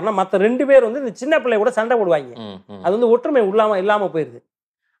ஒதுக்குனாருன்னா மற்ற 2 பேர் வந்து இந்த சின்ன பிள்ளை கூட சண்டை போடுவாங்க. அது வந்து ஒற்றுமை இல்லாம போயிருது.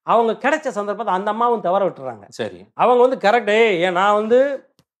 அவங்க கிடைச்ச சந்தர்ப்பத்தை அந்த அம்மாவும் தவற விட்டுறாங்க. சரி, அவங்க வந்து கரெக்டு, ஏன் நான் வந்து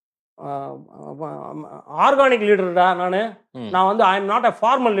ஆர்கானிக் லீடர்டா, நான் வந்து I am not a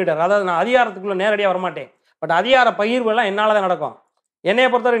formal leader, அதாவது நான் அதிகாரத்துக்குள்ள நேரடியாக வரமாட்டேன், பட் அதிகார பகிர்வு எல்லாம் என்னால தான் நடக்கும். என்னைய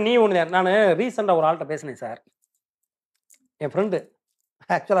பொறுத்தவரை நீ ஒன்று. நான் ரீசெண்டாக ஒரு ஆள்கிட்ட பேசினேன் சார், என் ஃப்ரெண்டு,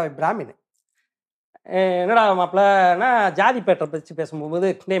 ஆக்சுவலாக பிராமின். என்னடா மாப்பிள்ளனா ஜாதி பேட்டை பற்றி பேசும்போது,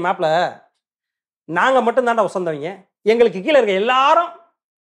 டேய் மாப்பிள்ள நாங்கள் மட்டும் தாண்டா வசந்தவங்க, எங்களுக்கு கீழே இருக்க எல்லாரும்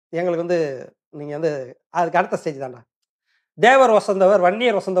எங்களுக்கு வந்து நீங்கள் வந்து அதுக்கு அடுத்த ஸ்டேஜ் தாண்டா, தேவர் வசந்தவர்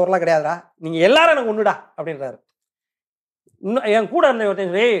வன்னியர் வசந்தவர்லாம் கிடையாதுடா, நீங்கள் எல்லாரும் எனக்கு ஒன்றுடா அப்படின்றாரு. இன்னும் என் கூட இருந்த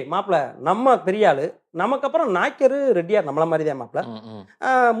ஒருத்தன், ஏய் மாப்பிள்ள நம்ம பெரிய ஆளு, நமக்கு அப்புறம் நாய்க்கரு ரெட்டியார் நம்மள மாதிரி தான் மாப்பிள்ள,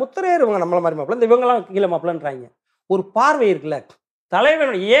 முத்திரையர் இவங்க நம்மள மாதிரி மாப்பிள்ள, இந்த இவங்கெல்லாம் கீழே மாப்பிள்ளன்றாங்க. ஒரு பார்வை இருக்குல்ல,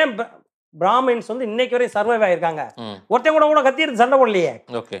 தலைவன் ஏன் பிராமின்ஸ் வந்து இன்னைக்கு வரையும் சர்வைவ் ஆயிருக்காங்க. ஒருத்தன் கூட கத்தி எடுத்து சண்டை போடலையே,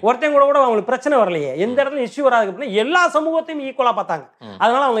 ஒருத்தன் கூட அவங்களுக்கு பிரச்சனை வரலையே, எந்த இடத்துல இஷ்யூ வராது அப்படின்னா எல்லா சமூகத்தையும் ஈக்குவலா பார்த்தாங்க.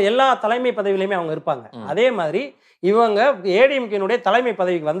 அதனால அவங்க எல்லா தலைமை பதவியிலுமே அவங்க இருப்பாங்க. அதே மாதிரி இவங்க ஏடிஎம்கேனுடைய தலைமை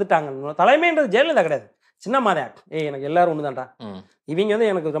பதவிக்கு வந்துட்டாங்க. தலைமைன்றது ஜெயலலிதா கிடையாது, சின்னம்மா. ஏய் எனக்கு எல்லாரும் ஒன்று தான்டா, இவங்க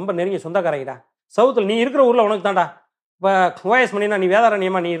வந்து எனக்கு ரொம்ப நெருங்கிய சொந்தக்காரங்கடா, சவுத்தில் நீ இருக்கிற ஊர்ல உனக்கு தான்டா, இப்போ ஓஎஸ் மணினா நீ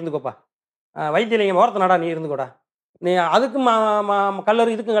வேதாரண்யமா நீ இருந்துக்கோப்பா, வைத்தியலிங்கம் ஓரத்தனாடா நீ இருந்துக்கோடா, நீ அதுக்கும்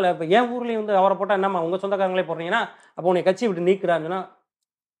கல்லூரி இதுக்கும். இப்போ என் ஊர்லேயும் வந்து அவரை போட்டால் என்னம்மா உங்கள் சொந்தக்காரங்களே போடுறீங்கன்னா அப்போ உன்னை கட்சி விட்டு நீக்கிறாங்கன்னா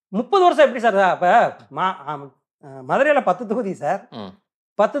 30 வருஷம் எப்படி சார்? இப்போ மதுரையில் 10 தொகுதி சார்,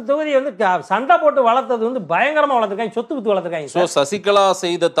 10 தொகுதி வந்து சண்டை போட்டு வளர்த்தது வந்து பயங்கரமா வளர்த்துருக்காங்க, சொத்து வித்து வளர்த்துருக்காங்க. சசிகலா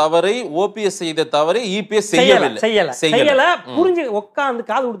செய்த தவறை OPS செய்த தவறை EPS செய்யல. புரிஞ்சு உட்காந்து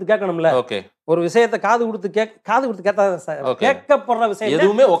காது கொடுத்து கேட்கணும்ல. ஒரு விஷயத்தை காது கொடுத்து கேட்கப்படுற விஷயம்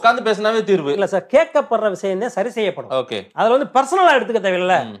எதுவுமே உட்காந்து பேசினாவே தீர்வு இல்ல சார். கேட்கப்படுற விஷயம் தான் சரி செய்யப்படும். அதுல வந்து பர்சனலா எடுத்துக்க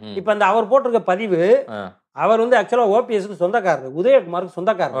தேவையில்ல. இப்ப அந்த அவர் போட்டிருக்க பதிவு, அவர் வந்து ஆக்சுவலா OPS சொந்தக்காரர், உதயகுமாருக்கு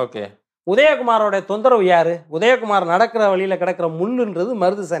சொந்தக்காரர். உதயகுமாரோட தொந்தரவு யாரு? உதயகுமார் நடக்கிற வழியில கிடக்கிற முள்ளுன்றது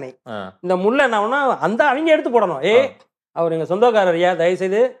மருது சனை. இந்த முள்ள என்ன அந்த அவங்க எடுத்து போடணும். அவர் எங்க சொந்தக்காரரியா,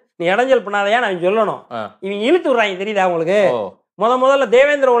 தயவுசெய்து நீ இடைஞ்சல் பண்ணாதையா நான் சொல்லணும். இவங்க இழுத்து விடுறாங்க, தெரியுதா உங்களுக்கு? முதல்ல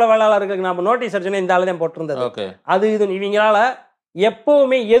தேவேந்திர உளவாளர்களுக்கு நம்ம நோட்டீஸ் அடிச்சோன்னே இந்த ஆளுதான் போட்டிருந்தது. அது இது இவங்களால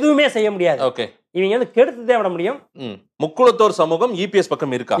எப்பவுமே எதுவுமே செய்ய முடியாது. இவங்க வந்து கெடுத்துதே விட முடியும். முக்குளத்தோர் சமூகம் இபிஎஸ்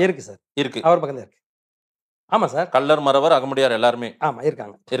பக்கம் இருக்கா? இருக்கு சார், இருக்கு. அவர் பக்கம் தான் இருக்கு. ஆமா சார். கள்ளர், மறவர், அகமுடையார் எல்லாருமே ஆமா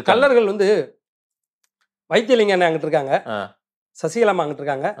இருக்காங்க. கள்ளர்கள் வந்து வைத்தியலிங்க அண்ணன் அங்கிட்டு இருக்காங்க, சசிகலாமா அங்கிட்டு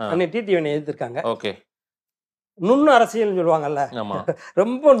இருக்காங்க, அண்ணன் டிடிவி எதிர்த்திருக்காங்க. ஓகே. நுண்ணு அரசியல் சொல்லுவாங்கல்ல,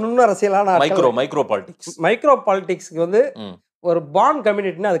 ரொம்ப நுண்ணு அரசியலான மைக்ரோ பாலிடிக்ஸ்க்கு வந்து ஒரு பாண்ட்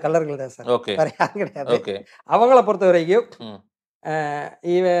கம்யூனிட்டின்னு அது கள்ளர்கள் தான் சார். வேற யாரும் கிடையாது. அவங்கள பொறுத்த வரைக்கும்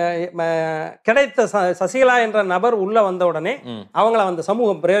கிடைத்த சசிகலா என்ற நபர் உள்ள வந்த உடனே அவங்கள அந்த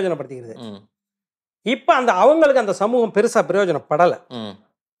சமூகம் பிரயோஜனப்படுத்திக்கிறது. இப்ப அந்த அவங்களுக்கு அந்த சமூகம் பெருசா பிரயோஜனப்படலை.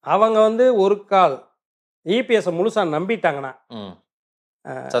 அவங்க வந்து ஒரு கால் இபிஎஸ் முழுசா நம்பிட்டாங்கன்னா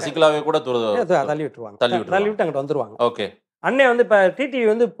சசிகலாவை கூட தள்ளி விட்டுருவாங்க, தள்ளி விட்டு அங்கிட்டு வந்துருவாங்க. ஓகே. அண்ணே வந்து இப்ப டிடிவி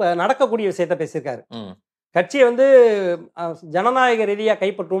வந்து நடக்கக்கூடிய விஷயத்த பேசியிருக்காரு. கட்சியை வந்து ஜனநாயக ரீதியா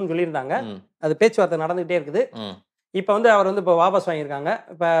கைப்பற்றுவோம்னு சொல்லியிருந்தாங்க. அது பேச்சுவார்த்தை நடந்துகிட்டே இருக்குது. இப்ப வந்து அவர் வந்து இப்ப வாபஸ் வாங்கியிருக்காங்க.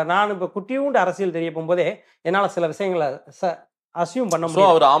 இப்ப நான் இப்ப குட்டியூண்டு அரசியல் தெரிய போகும்போதே என்னால சில விஷயங்களை அசியூம் பண்ண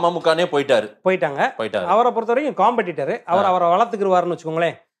முடியும். அவர் அமமுகனே போயிட்டாங்க. அவரை பொறுத்த வரைக்கும் காம்படிட்டர். அவரை வளர்த்துக்குருவாருன்னு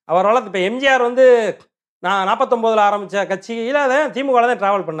வச்சுக்கோங்களேன். அவர் வளர்த்து இப்ப எம்ஜிஆர் வந்து நான் 49 ஆரம்பிச்ச கட்சியில திமுக தான்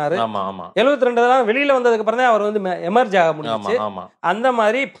டிராவல் பண்ணாரு. 72 வெளியில வந்ததுக்கு அப்புறம் தான் அவர் வந்து எமர்ஜ் ஆக முடிஞ்சுச்சு. அந்த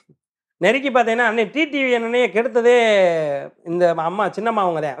மாதிரி நெருக்கி பார்த்தீங்கன்னா அன்னைக்கு டிடிவி என்னன்னே கெடுத்ததே இந்த அம்மா சின்னம்மா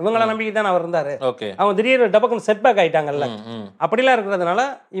அவங்க தான். இவங்கள நம்பிக்கை தான் அவர் இருந்தாரு. அவங்க திடீர்னு டபக்குன்னு செட் பேக் ஆயிட்டாங்கல்ல. அப்படிலாம் இருக்கிறதுனால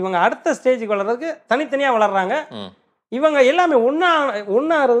இவங்க அடுத்த ஸ்டேஜுக்கு வளர்றதுக்கு தனித்தனியா வளர்றாங்க. இவங்க எல்லாமே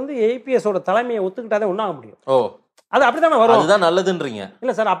ஒன்னாரு வந்து ஏபிஎஸ் ஓட தலைமையை ஒத்துக்கிட்டாதான் ஒன்னாக முடியும். அது அப்படித்தானே வரும். அதுதான் நல்லதுன்றீங்க.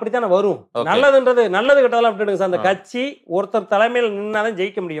 இல்ல சார், அப்படித்தானே வரும். நல்லதுன்றது நல்லது கெட்டதெல்லாம் விட்டுடுங்க சார். அந்த கட்சி ஒருத்தர் தலைமையில் நின்னாதான்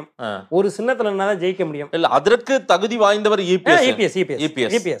ஜெயிக்க முடியும், ஒரு சின்னத்துல நின்னாதான் ஜெயிக்க முடியும். இல்ல அதற்கு தகுதி வாய்ந்தவர்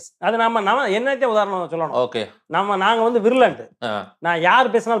இபிஎஸ். அது நம்ம என்னத்தையும் உதாரணம் சொல்லணும். ஓகே. நாங்க வந்து விர்லாண்ட். நான்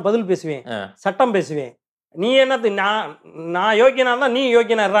யார் பேசினாலும் பதில் பேசுவேன், சட்டம் பேசுவேன். நீ என்னது நான் யோக்கியனா இருந்தா நீ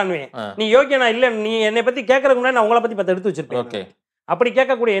யோக்கியனா இருறான்வேன். நீ யோக்கியனா இல்ல நீ என்னை பத்தி கேட்கறதுக்கு முன்னாடி நான் உங்களை பத்தி 10 எடுத்து வச்சிருப்பேன். அப்படி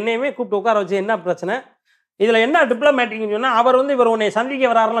கேட்கக்கூடிய என்னையுமே கூப்பிட்டு உட்கார வச்சு என்ன பிரச்சனை, இதுல என்ன டிப்ளமேட்டிக்னு சொன்னா அவர் வந்து இவர் உன்னை சந்திக்க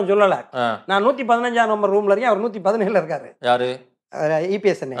வராருலாம் சொல்லல. நான் 115ஆம் நம்பர் ரூம்ல இருக்கேன், அவர் 117ல இருக்காரு. யாரு?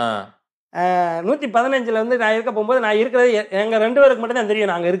 இபிஎஸ். 115ல வந்து நான் இருக்க போகும்போது நான் இருக்கிறது எங்க 2 பேருக்கு மட்டும் தான்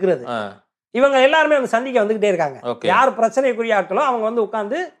தெரியும் நாங்க இருக்கிறது. இவங்க எல்லாருமே வந்து சந்திக்க வந்துகிட்டே இருக்காங்க. யார் பிரச்சனைக்குரிய ஆட்களோ அவங்க வந்து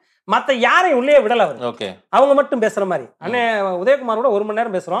உட்காந்து மத்த யாரையும் உள்ளே விடல. அவர் அவங்க மட்டும் பேசுற மாதிரி. அண்ணே உதயகுமார் கூட 1 மணி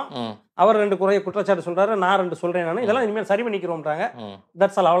நேரம் பேசுறோம். அவர் 2 குற்றச்சாட்டு சொல்றாரு, நான் 2 சொல்றேன். நான் இதெல்லாம் இனிமேல் சரி பண்ணிக்கிறோம்ன்றாங்க.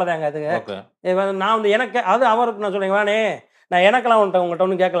 தட்ஸ் ஆல், அவ்வளவுதாங்க. அது நான் வந்து எனக்கு அது அவருக்கு நான் சொல்றேன், வேணே நான் எனக்கெல்லாம் உங்கள்கிட்ட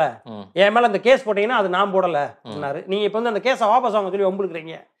ஒன்றும் கேட்கல, என் மேல அந்த கேஸ் போட்டீங்கன்னா அது நான் போடல சொன்னாரு. நீங்க இப்ப வந்து அந்த கேஸை வாபஸ் வாங்க சொல்லி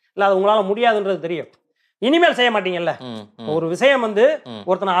ஒம்புடுக்குறீங்க இல்ல, அது உங்களால முடியாதுன்றது தெரியும். இனிமேல் செய்ய மாட்டீங்கல்ல. ஒரு விஷயம் வந்து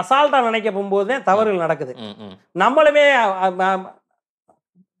ஒருத்தனை அசால்ட்டா நினைக்க போகும்போதுதான் தவறுகள் நடக்குது. நம்மளுமே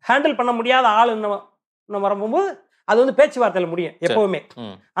ஹேண்டில் பண்ண முடியாத ஆள் வரும்போது அது வந்து பேச்சுவார்த்தையில முடியும் எப்பவுமே.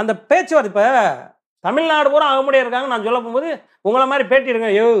 அந்த பேச்சுவார்த்தை இப்ப தமிழ்நாடு பூரா அகமுடியா இருக்காங்க. நான் சொல்ல போகும்போது உங்களை மாதிரி பேட்டி இருங்க,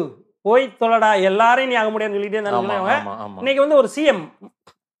 யோ போய் தொலைடா எல்லாரையும் நீ அகமுடியான்னு சொல்லிட்டே இருந்தாங்க. இன்னைக்கு வந்து ஒரு சிஎம்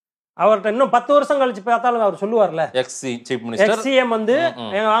அவர்கிட்ட இன்னும் 10 வருஷம் கழிச்சு பார்த்தாலும் அவர் சொல்லுவார்ல, எக்ஸ் சிஎம் வந்து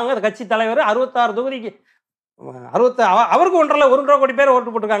வாங்க கட்சி தலைவர் 66 தொகுதிக்கு அவருக்கு 1.5 கோடி பேர் ஓட்டு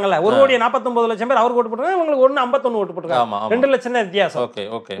போட்டுருக்காங்கல்ல. 1,49,00,000 பேர் அவருக்கு ஓட்டு போட்டுருக்காங்க, உங்களுக்கு 1,51 ஓட்டு போட்டுருக்காங்க. 2 லட்சம் தான் வித்தியாசம்.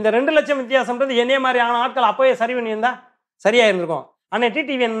 இந்த 2 லட்சம் வித்தியாசம்ன்றது என்னைய மாதிரி ஆன ஆட்கள் அப்பவே சரி பண்ணியிருந்தா சரியா இருந்திருக்கும். ஆனா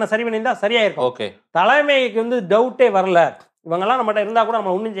டிடிவி என்ன சரி பண்ணியிருந்தா சரியா இருக்கும். தலைமைக்கு வந்து டவுட்டே வரல. இவங்கெல்லாம் நம்மகிட்ட இருந்தா கூட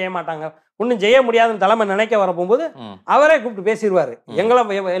நம்ம ஒன்றும் செய்ய மாட்டாங்க, ஒன்றும் செய்ய முடியாதுன்னு தலைமை நினைக்க வர போகும்போது அவரே கூப்பிட்டு பேசிடுவாரு. எங்களை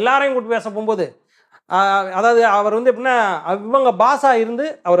எல்லாரையும் கூப்பிட்டு பேச போகும்போது அதாவது அவர் வந்து எப்படின்னா இவங்க பாஸா இருந்து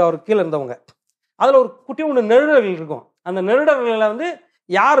அவர் கீழே இருந்தவங்க. அதில் ஒரு குட்டி ஒன்று நெருடர்கள் இருக்கும். அந்த நெருடர்களில் வந்து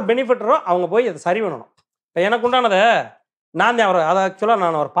யார் பெனிஃபிட்டரோ அவங்க போய் அதை சரி பண்ணணும். இப்போ எனக்கு உண்டானதை நான் தான் அவரை அதை ஆக்சுவலாக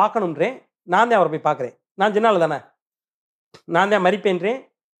நான் அவரை பார்க்கணுன்றேன். நான் தான் அவரை போய் பார்க்குறேன். நான் சின்னாள் தானே, நான் தான் மதிப்பேன்றேன்,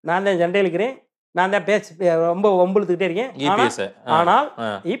 நான் தான் ஜண்டையிலுக்கிறேன், நான் தான் ரொம்ப ஒம்பளுத்துக்கிட்டே இருக்கேன். ஆனால்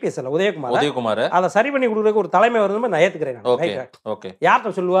இபிஎஸ் இல்லை, உதயகுமார் அதை சரி பண்ணி கொடுக்குறதுக்கு ஒரு தலைமை வருது நான் ஏற்றுக்கிறேன்.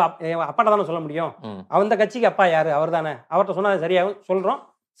 யார்கிட்ட சொல்லுவா? அப்பாட்ட தானே சொல்ல முடியும். அந்த கட்சிக்கு அப்பா யாரு? அவர் தானே. அவர்கிட்ட சொன்னா சரியாகும் சொல்கிறோம்,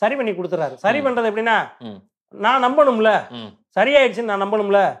 சரி பண்ணி கொடுத்துறாரு. சரி பண்றது எப்படின்னா நான் நம்பணும்ல, சரியாயிடுச்சுன்னு நான்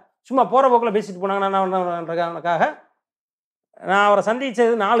நம்பணும்ல. சும்மா போற போக்குல பேசிட்டு போனாங்கன்னாக்காக நான் அவரை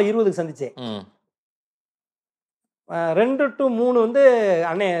சந்திச்சது 4:20 சந்திச்சேன். 2 to 3 வந்து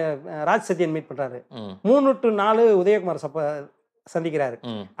அண்ணே ராஜ் சத்யன் மீட் பண்றாரு. 3 to 4 உதயகுமார் சந்திக்கிறாரு.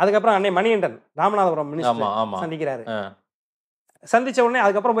 அதுக்கப்புறம் அண்ணே மணிகண்டன் ராமநாதபுரம் மினிஸ்டர் சந்திக்கிறாரு. சந்திச்ச உடனே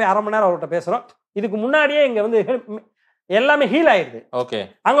அதுக்கப்புறம் போய் 1/2 மணி நேரம் அவர்கிட்ட பேசுறோம். இதுக்கு முன்னாடியே இங்க வந்து எல்லாமே ஹீல் ஆயிடுது. ஓகே,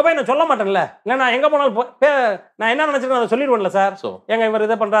 அங்க போய் நான் சொல்ல மாட்டேன்ல, இல்ல நான் எங்க போனாலும் நான் என்ன நினைச்சிருக்கேன் அதை சொல்லிடுவேன்ல சார். எங்க இவர்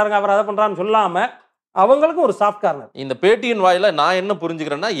இதை பண்றாருங்க, அவர் அதை பண்றாருன்னு சொல்லாம அவங்களுக்கும் ஒரு சாஃப்ட் கார்னர். இந்த பேட்டியின் வாயில நான் என்ன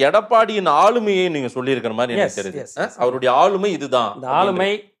புரிஞ்சுக்கிறேன்னா, எடப்பாடியின் ஆளுமையை நீங்க சொல்லி இருக்கிற மாதிரி எனக்கு தெரியுது. அவருடைய ஆளுமை இதுதான். இந்த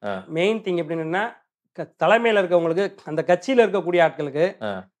ஆளுமை மெயின் திங் எப்படின்னா, தலைமையில இருக்கவங்களுக்கு, அந்த கட்சியில இருக்கக்கூடிய ஆட்களுக்கு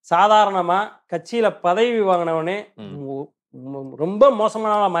சாதாரணமா கட்சியில பதவி வாங்கினவனே ரொம்ப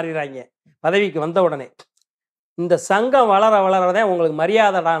மோசமான மாறிடுறாங்க. பதவிக்கு வந்த உடனே இந்த சங்கம் வளர வளரதான் உங்களுக்கு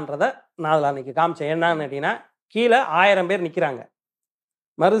மரியாதைடான்றதை நான் அதில் அன்னைக்கு காமிச்சேன். என்னன்னு கேட்டீங்கன்னா, கீழே 1000 பேர் நிற்கிறாங்க,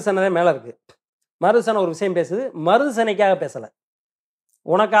 மருதுசனதே மேலே இருக்கு. மருதுசனை ஒரு விஷயம் பேசுது, மருதுசனைக்காக பேசலை,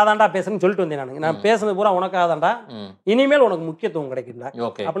 உனக்காதான்டா பேசுன்னு சொல்லிட்டு வந்தேன். நான் பேசுனது பூரா உனக்காதான்டா, இனிமேல் உனக்கு முக்கியத்துவம் கிடைக்கும்ல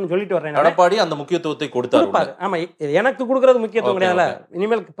அப்படின்னு சொல்லிட்டு வர்றேன். எடப்பாடி அந்த முக்கியத்துவத்தை கொடுத்தாரு. ஆமா, எனக்கு கொடுக்கறது முக்கியத்துவம் கிடையாதுல்ல.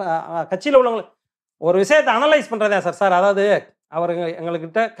 இனிமேல் கட்சியில் உள்ளவங்க ஒரு விஷயத்தை அனலைஸ் பண்றதா சார். அதாவது அவர்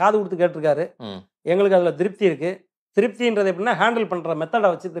எங்ககிட்ட காது கொடுத்து கேட்டிருக்காரு, எங்களுக்கு அதுல திருப்தி இருக்கு. திருப்தின்றது எப்படின்னா, ஹேண்டில் பண்ற மெத்தடை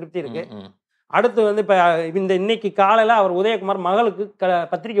வச்சு திருப்தி இருக்கு. அடுத்து வந்து இப்ப இன்னைக்கு காலையில அவர் உதயகுமார் மகளுக்கு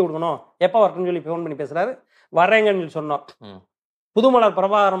பத்திரிக்கை கொடுக்கணும், எப்ப வரட்டும்னு சொல்லி ஃபோன் பண்ணி பேசுறாரு. வர்றேங்கன்னு சொல்லி சொன்னோம். புதுமலர்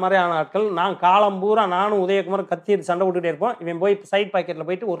பிரபாகரன் மாதிரியான ஆட்கள், நான் காலம் பூரா நானும் உதயகுமார் கத்தி சண்டை விட்டுட்டே இருப்போம். இவன் போய் சைட் பாக்கெட்ல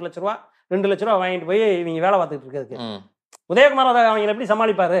போயிட்டு 1 லட்ச ரூபா 2 லட்ச ரூபா வாங்கிட்டு போய் இவங்க வேலை பார்த்துட்டு இருக்கிறதுக்கு உதயகுமார் அவங்க எப்படி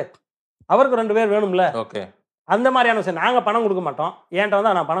சமாளிப்பாரு? அவருக்கு 2 பேர் வேணும்ல. அந்த மாதிரியான விஷயம். நாங்க பணம் கொடுக்க மாட்டோம், ஏன்ட்ட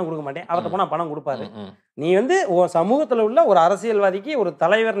வந்து நான் பணம் கொடுக்க மாட்டேன், அவர்கிட்ட போனா பணம் கொடுப்பாரு. நீ வந்து சமூகத்துல உள்ள ஒரு அரசியல்வாதிக்கு ஒரு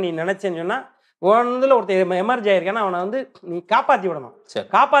தலைவர் நீ நினைச்சேன்னு சொன்னா, ஒன்றுல ஒருத்தர் எமர்ஜி ஆயிருக்கேன்னா அவனை வந்து நீ காப்பாத்தி விடணும்.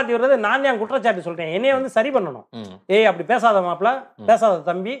 காப்பாத்தி விடுறது நான் தான் குற்றச்சாட்டு சொல்றேன், என்னைய வந்து சரி பண்ணணும். ஏய் அப்படி பேசாத மாப்பிள்ள, பேசாத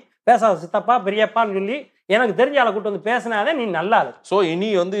தம்பி, பேசாத சித்தப்பா பெரியப்பான்னு சொல்லி எனக்கு தெரிஞ்ச ஆளை கூட்டு வந்து பேசினாதே நீ நல்லா இருக்கு. சோ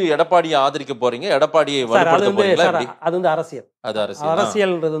இனி வந்து எடப்பாடியை ஆதரிக்க போறீங்க, எடப்பாடியை அது வந்து அரசியல்.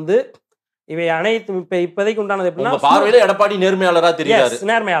 அரசியல்ன்றது வந்து இவை அனைத்து இப்போதைக்கு உண்டானது எப்படின்னா, பார்வையில எடப்பாடி நேர்மையாளரா தெரியாது.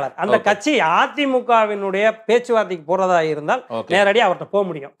 நேர்மையாளர். அந்த கட்சி அதிமுகவினுடைய பேச்சுவார்த்தைக்கு போறதா இருந்தால் நேரடியாக அவர்கிட்ட போக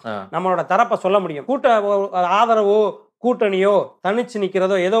முடியும், நம்மளோட தரப்பை சொல்ல முடியும். ஆதரவோ கூட்டணியோ தனிச்சு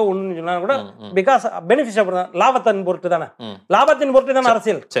நிக்கிறதோ ஏதோ ஒண்ணு சொன்னா கூட பிகாஸ் பெனிஃபிஷியல் லாபத்தின் பொருட்டு தானே, லாபத்தின் பொருட்டு தானே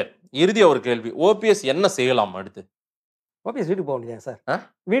அரசியல். சரி, இறுதியா ஒரு கேள்வி, ஓபிஎஸ் என்ன செய்யலாம் அடுத்து? ஓபிஎஸ் வீட்டுக்கு போக வேண்டியதானே சார்,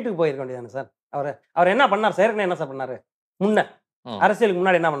 வீட்டுக்கு போயிருக்க வேண்டியதானே சார். அவர் என்ன பண்ணார் சார், என்ன சார் பண்ணாரு முன்ன அரசியலுக்கு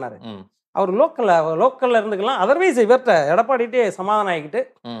முன்னாடி என்ன பண்ணாரு? அவர் லோக்கல்ல இருந்துக்கலாம். அதர்வைஸ் இவர்கிட்ட எடப்பாடிட்டே சமாதானம் ஆகிக்கிட்டு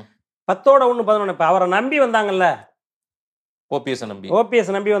 10ஓட 1 11 இப்ப அவரை நம்பி வந்தாங்கல்ல, ஓபிஎஸ்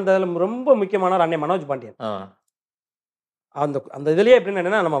நம்பி வந்ததுல ரொம்ப முக்கியமானவர் அண்ணன் மனோஜ் பாண்டியன். அந்த இதுலயே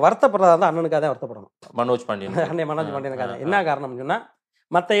எப்படின்னா, நம்ம வருத்தப்படுறதா இருந்தா அண்ணனுக்காக தான் வருத்தப்படணும். மனோஜ் பாண்டியன் அண்ணன் மனோஜ் பாண்டியனுக்காக. என்ன காரணம் சொன்னா,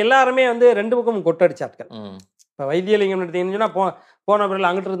 மற்ற எல்லாருமே வந்து 2 பக்கமும் கொட்டடிச்சாட்கள். இப்ப வைத்தியலிங்கம் எடுத்தீங்கன்னா, போன பிறகு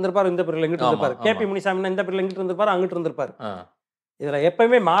அங்கிட்டு இருந்திருப்பாரு, இந்த பிறகு இங்கிட்டு இருந்திருப்பாரு. கேபி முனிசாமி இந்த பிறகு இங்கிட்டு இருந்திருப்பாரு, அங்கிட்டு இருந்திருப்பாரு. இதுல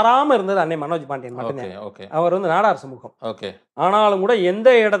எப்பயுமே மாறாம இருந்தது அன்னை மனோஜ் பாண்டியன் மட்டும்தான். அவர் வந்து நாடார் சமூகம். ஆனாலும் கூட எந்த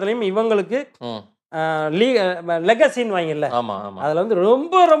இடத்துலயும் இவங்களுக்கு லெகசின்னு வாங்கல, அதுல வந்து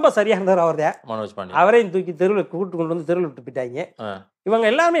ரொம்ப ரொம்ப சரியா இருந்தார் அவர் தான் மனோஜ் பாண்டியன். அவரையும் தூக்கி தெருவில் கூட்டு கொண்டு வந்து தெருவில் விட்டு போயிட்டாங்க. இவங்க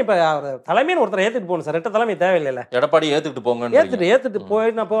எல்லாருமே இப்ப அவர் தலைமைன்னு ஒருத்தர் ஏத்துட்டு போகணும் சார். 2 தலைமை தேவையில்லை, எடப்பாடி ஏத்துட்டு போங்க, ஏத்துட்டு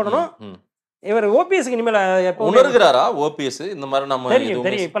போய் நான் போடணும். இவர் ஓபிஎஸ்க்கு இனிமேல் எப்போ உணர்கிறாரா? ஓபிஎஸ் இந்த மாதிரி நம்ம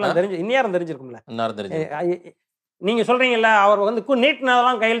தெரியும் இப்பெல்லாம் தெரிஞ்சு இந்நேரம் தெரிஞ்சிருக்கும்ல. நீங்க சொல்றீங்கல்ல, அவர் வந்து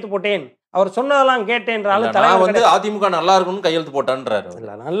நீட்னதெல்லாம் கையெழுத்து போட்டேன், அவர் சொன்னதெல்லாம் கேட்டேன்றாலும் தலைவர் வந்து அதிமுக நல்லா இருக்கணும்னு கையெழுத்து போட்டான்றாரு.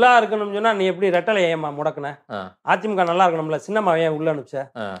 நல்லா இருக்கணும்னு சொன்னா நீ எப்படி ரெட்டலை ஏமா முடக்குன? அதிமுக நல்லா இருக்கணும்ல, சின்னம்மா ஏன் உள்ள அனுப்பிச்ச,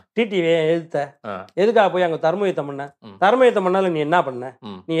 டிடிவி ஏன் எழுத்த, எதுக்காக போய் அங்க தர்மயுத்தம் பண்ண? தர்மயுத்தம் பண்ணாலும் நீ என்ன பண்ண?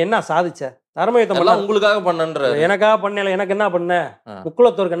 நீ என்ன சாதிச்ச? தர்மயுத்தம் பண்ண உங்களுக்காக பண்ணன்ற, எனக்காக பண்ணல, எனக்கு என்ன பண்ண?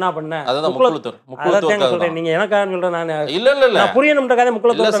 முக்குளத்தூருக்கு என்ன பண்ண? சொல்றேன், நீங்க எனக்காக சொல்றேன் நான். இல்ல புரியணும்ன்றக்காக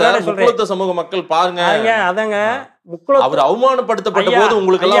முக்குளத்தூர் சொல்றேன். சமூக மக்கள் பாருங்க, அதங்க அவர் அவமானப்படுத்தப்பட்ட போது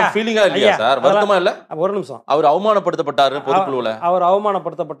உங்களுக்கு எல்லாம் ஃபீலிங்கா இல்லையா சார்? வருத்தமா இல்ல? ஒரு நிமிஷம், அவர் அவமானப்படுத்தப்பட்டாரு பொதுக்குழுல, அவர்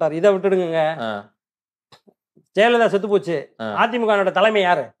அவமானப்படுத்தப்பட்டார். இதை விட்டுடுங்க. ஜெயலலிதா செத்து போச்சு, அதிமுக தலைமை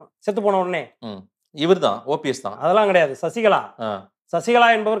யாரு செத்து போன உடனே? இவர்தான், ஓபிஎஸ் தான். அதெல்லாம் கிடையாது, சசிகலா. சசிகலா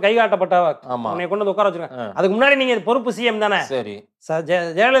என்பவர் கைகாட்டப்பட்டவர், உன்னை கொண்டு வந்து உட்கார வச்சிருக்காங்க. அதுக்கு முன்னாடி நீங்க பொறுப்பு சிஎம் தானே. சரி,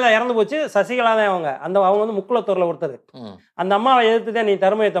 ஜெயலலிதா இறந்து போச்சு, சசிகலா தான் அவங்க. அவங்க வந்து முக்குளத்தூர்ல ஒருத்தர். அந்த அம்மாவை எதிர்த்துதான் நீ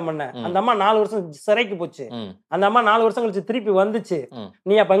தர்மயுத்தம் பண்ண. அந்த அம்மா 4 வருஷம் சிறைக்கு போச்சு. அந்த அம்மா 4 வருஷம் கழிச்சு திருப்பி வந்துச்சு.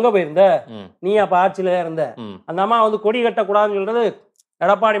 நீ அப்ப எங்க போயிருந்த? நீ அப்ப ஆட்சியில இருந்த. அந்த அம்மா வந்து கொடி கட்டக்கூடாதுன்னு சொல்றது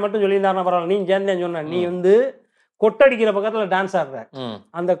எடப்பாடி மட்டும் சொல்லியிருந்தாருன்னா பரவாயில்ல, நீ சேர்ந்தேன்னு சொன்ன. நீ வந்து கொட்டடிக்கிற பக்கத்துல டான்ஸ் ஆடுற.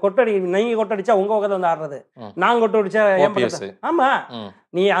 அந்த கொட்டடி நீங்க கொட்டடிச்சா உங்க பக்கத்துல வந்து ஆடுறது, நாங்க கொட்டடிச்சா என் பக்கத்துல. ஆமா,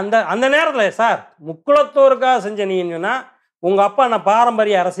 நீ அந்த நேரத்துல சார் முக்குளத்தோருக்காக செஞ்ச நீன்னா, உங்க அப்பா நான்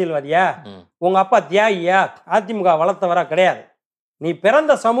பாரம்பரிய அரசியல்வாதியா? உங்க அப்பா தியாகியா? அதிமுக வளர்த்தவரா கிடையாது. நீ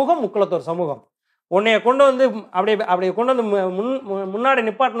பிறந்த சமூகம் முக்குளத்தோர் சமூகம். உன்னைய கொண்டு வந்து அப்படியே கொண்டு வந்து முன்னாடி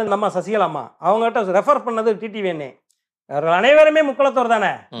நிப்பாட்டினது நம்ம சசிகலாமா. அவங்ககிட்ட ரெஃபர் பண்ணது டிடிவி. அவர்கள் அனைவருமே முக்குளத்தோர்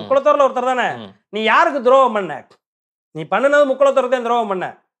தானே, முக்குளத்தோர்ல ஒருத்தர் தானே. நீ யாருக்கு துரோகம் பண்ண? நீ பண்ணினது முக்குளத்தோருக்கு தான் துரோகம் பண்ண.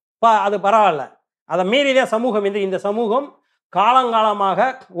 அது பரவாயில்ல, அதை மீறிதான் சமூகம் இந்த சமூகம் காலங்காலமாக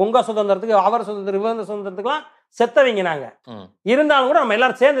உங்க சுதந்திரத்துக்கு, அவர் சுதந்திரம், இவங்க சுதந்திரத்துக்குலாம் செத்தவங்க நாங்க. இருந்தாலும் கூட நம்ம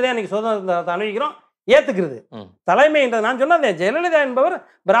எல்லாரும் சேர்ந்துதான் இன்னைக்கு சுதந்திரத்தை அணிவிக்கிறோம், ஏத்துக்கிறது. தலைமை என்ற நான் சொன்னேன், ஜெயலலிதா என்பவர்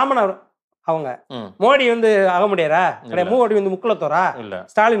பிராமணர். அவங்க மோடி அகமுடையரா கிடையாது, மோடி முக்குளத்தோரா,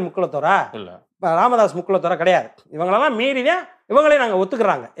 ஸ்டாலின் முக்குளத்தோரா, ராமதாஸ் முக்குளத்தோரா கிடையாது. இவங்களெல்லாம் மீறிதான் இவங்களே நாங்க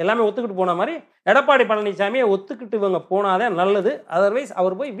ஒத்துக்கிறாங்க. எல்லாமே ஒத்துக்கிட்டு போன மாதிரி எடப்பாடி பழனிசாமியை ஒத்துக்கிட்டு இவங்க போனாதான் நல்லது. அதர்வைஸ்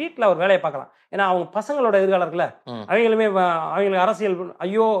அவர் போய் வீட்டில் அவர் வேலையை பார்க்கலாம். ஏன்னா அவங்க பசங்களோட எதிர்காலத்துல அவங்களுமே அவங்களுக்கு அரசியல்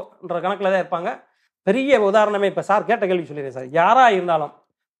ஐயோன்ற கணக்கில் தான் இருப்பாங்க. பெரிய உதாரணமே இப்போ சார் கேட்ட கேள்வி சொல்லிடுறேன் சார். யாரா இருந்தாலும்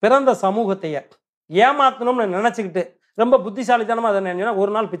பிறந்த சமூகத்தைய ஏமாத்தணும்னு நினைச்சுக்கிட்டு ரொம்ப புத்திசாலித்தனமா அதை நினைச்சா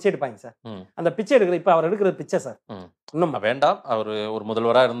ஒரு நாள் பிச்சை எடுப்பாங்க சார். அந்த பிச்சை எடுக்கிறது இப்ப அவர் எடுக்கிறது பிச்சை சார். இன்னும் வேண்டாம், அவர் ஒரு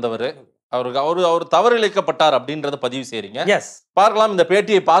முதல்வராக இருந்தவர், அவர் தவறு இழைக்கப்பட்டார் அப்படின்றத பதிவு செய்றீங்க. பார்க்கலாம், இந்த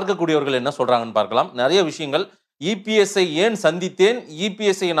பேட்டியை பார்க்கக்கூடியவர்கள் என்ன சொல்றாங்கன்னு பார்க்கலாம். நிறைய விஷயங்கள், இபிஎஸ்ஐ ஏன் சந்தித்தேன்,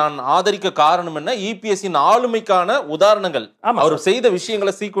 இபிஎஸ்ஐ நான் ஆதரிக்க காரணம் என்ன, இபிஎஸ்சின் ஆளுமைக்கான உதாரணங்கள், அவர் செய்த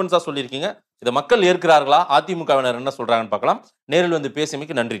விஷயங்களை சீக்வன்ஸா சொல்லியிருக்கீங்க. இதை மக்கள் ஏற்கிறார்களா, அதிமுகவினர் என்ன சொல்றாங்கன்னு பார்க்கலாம். நேரில் வந்து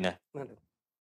பேசியமைக்கு நன்றிங்க.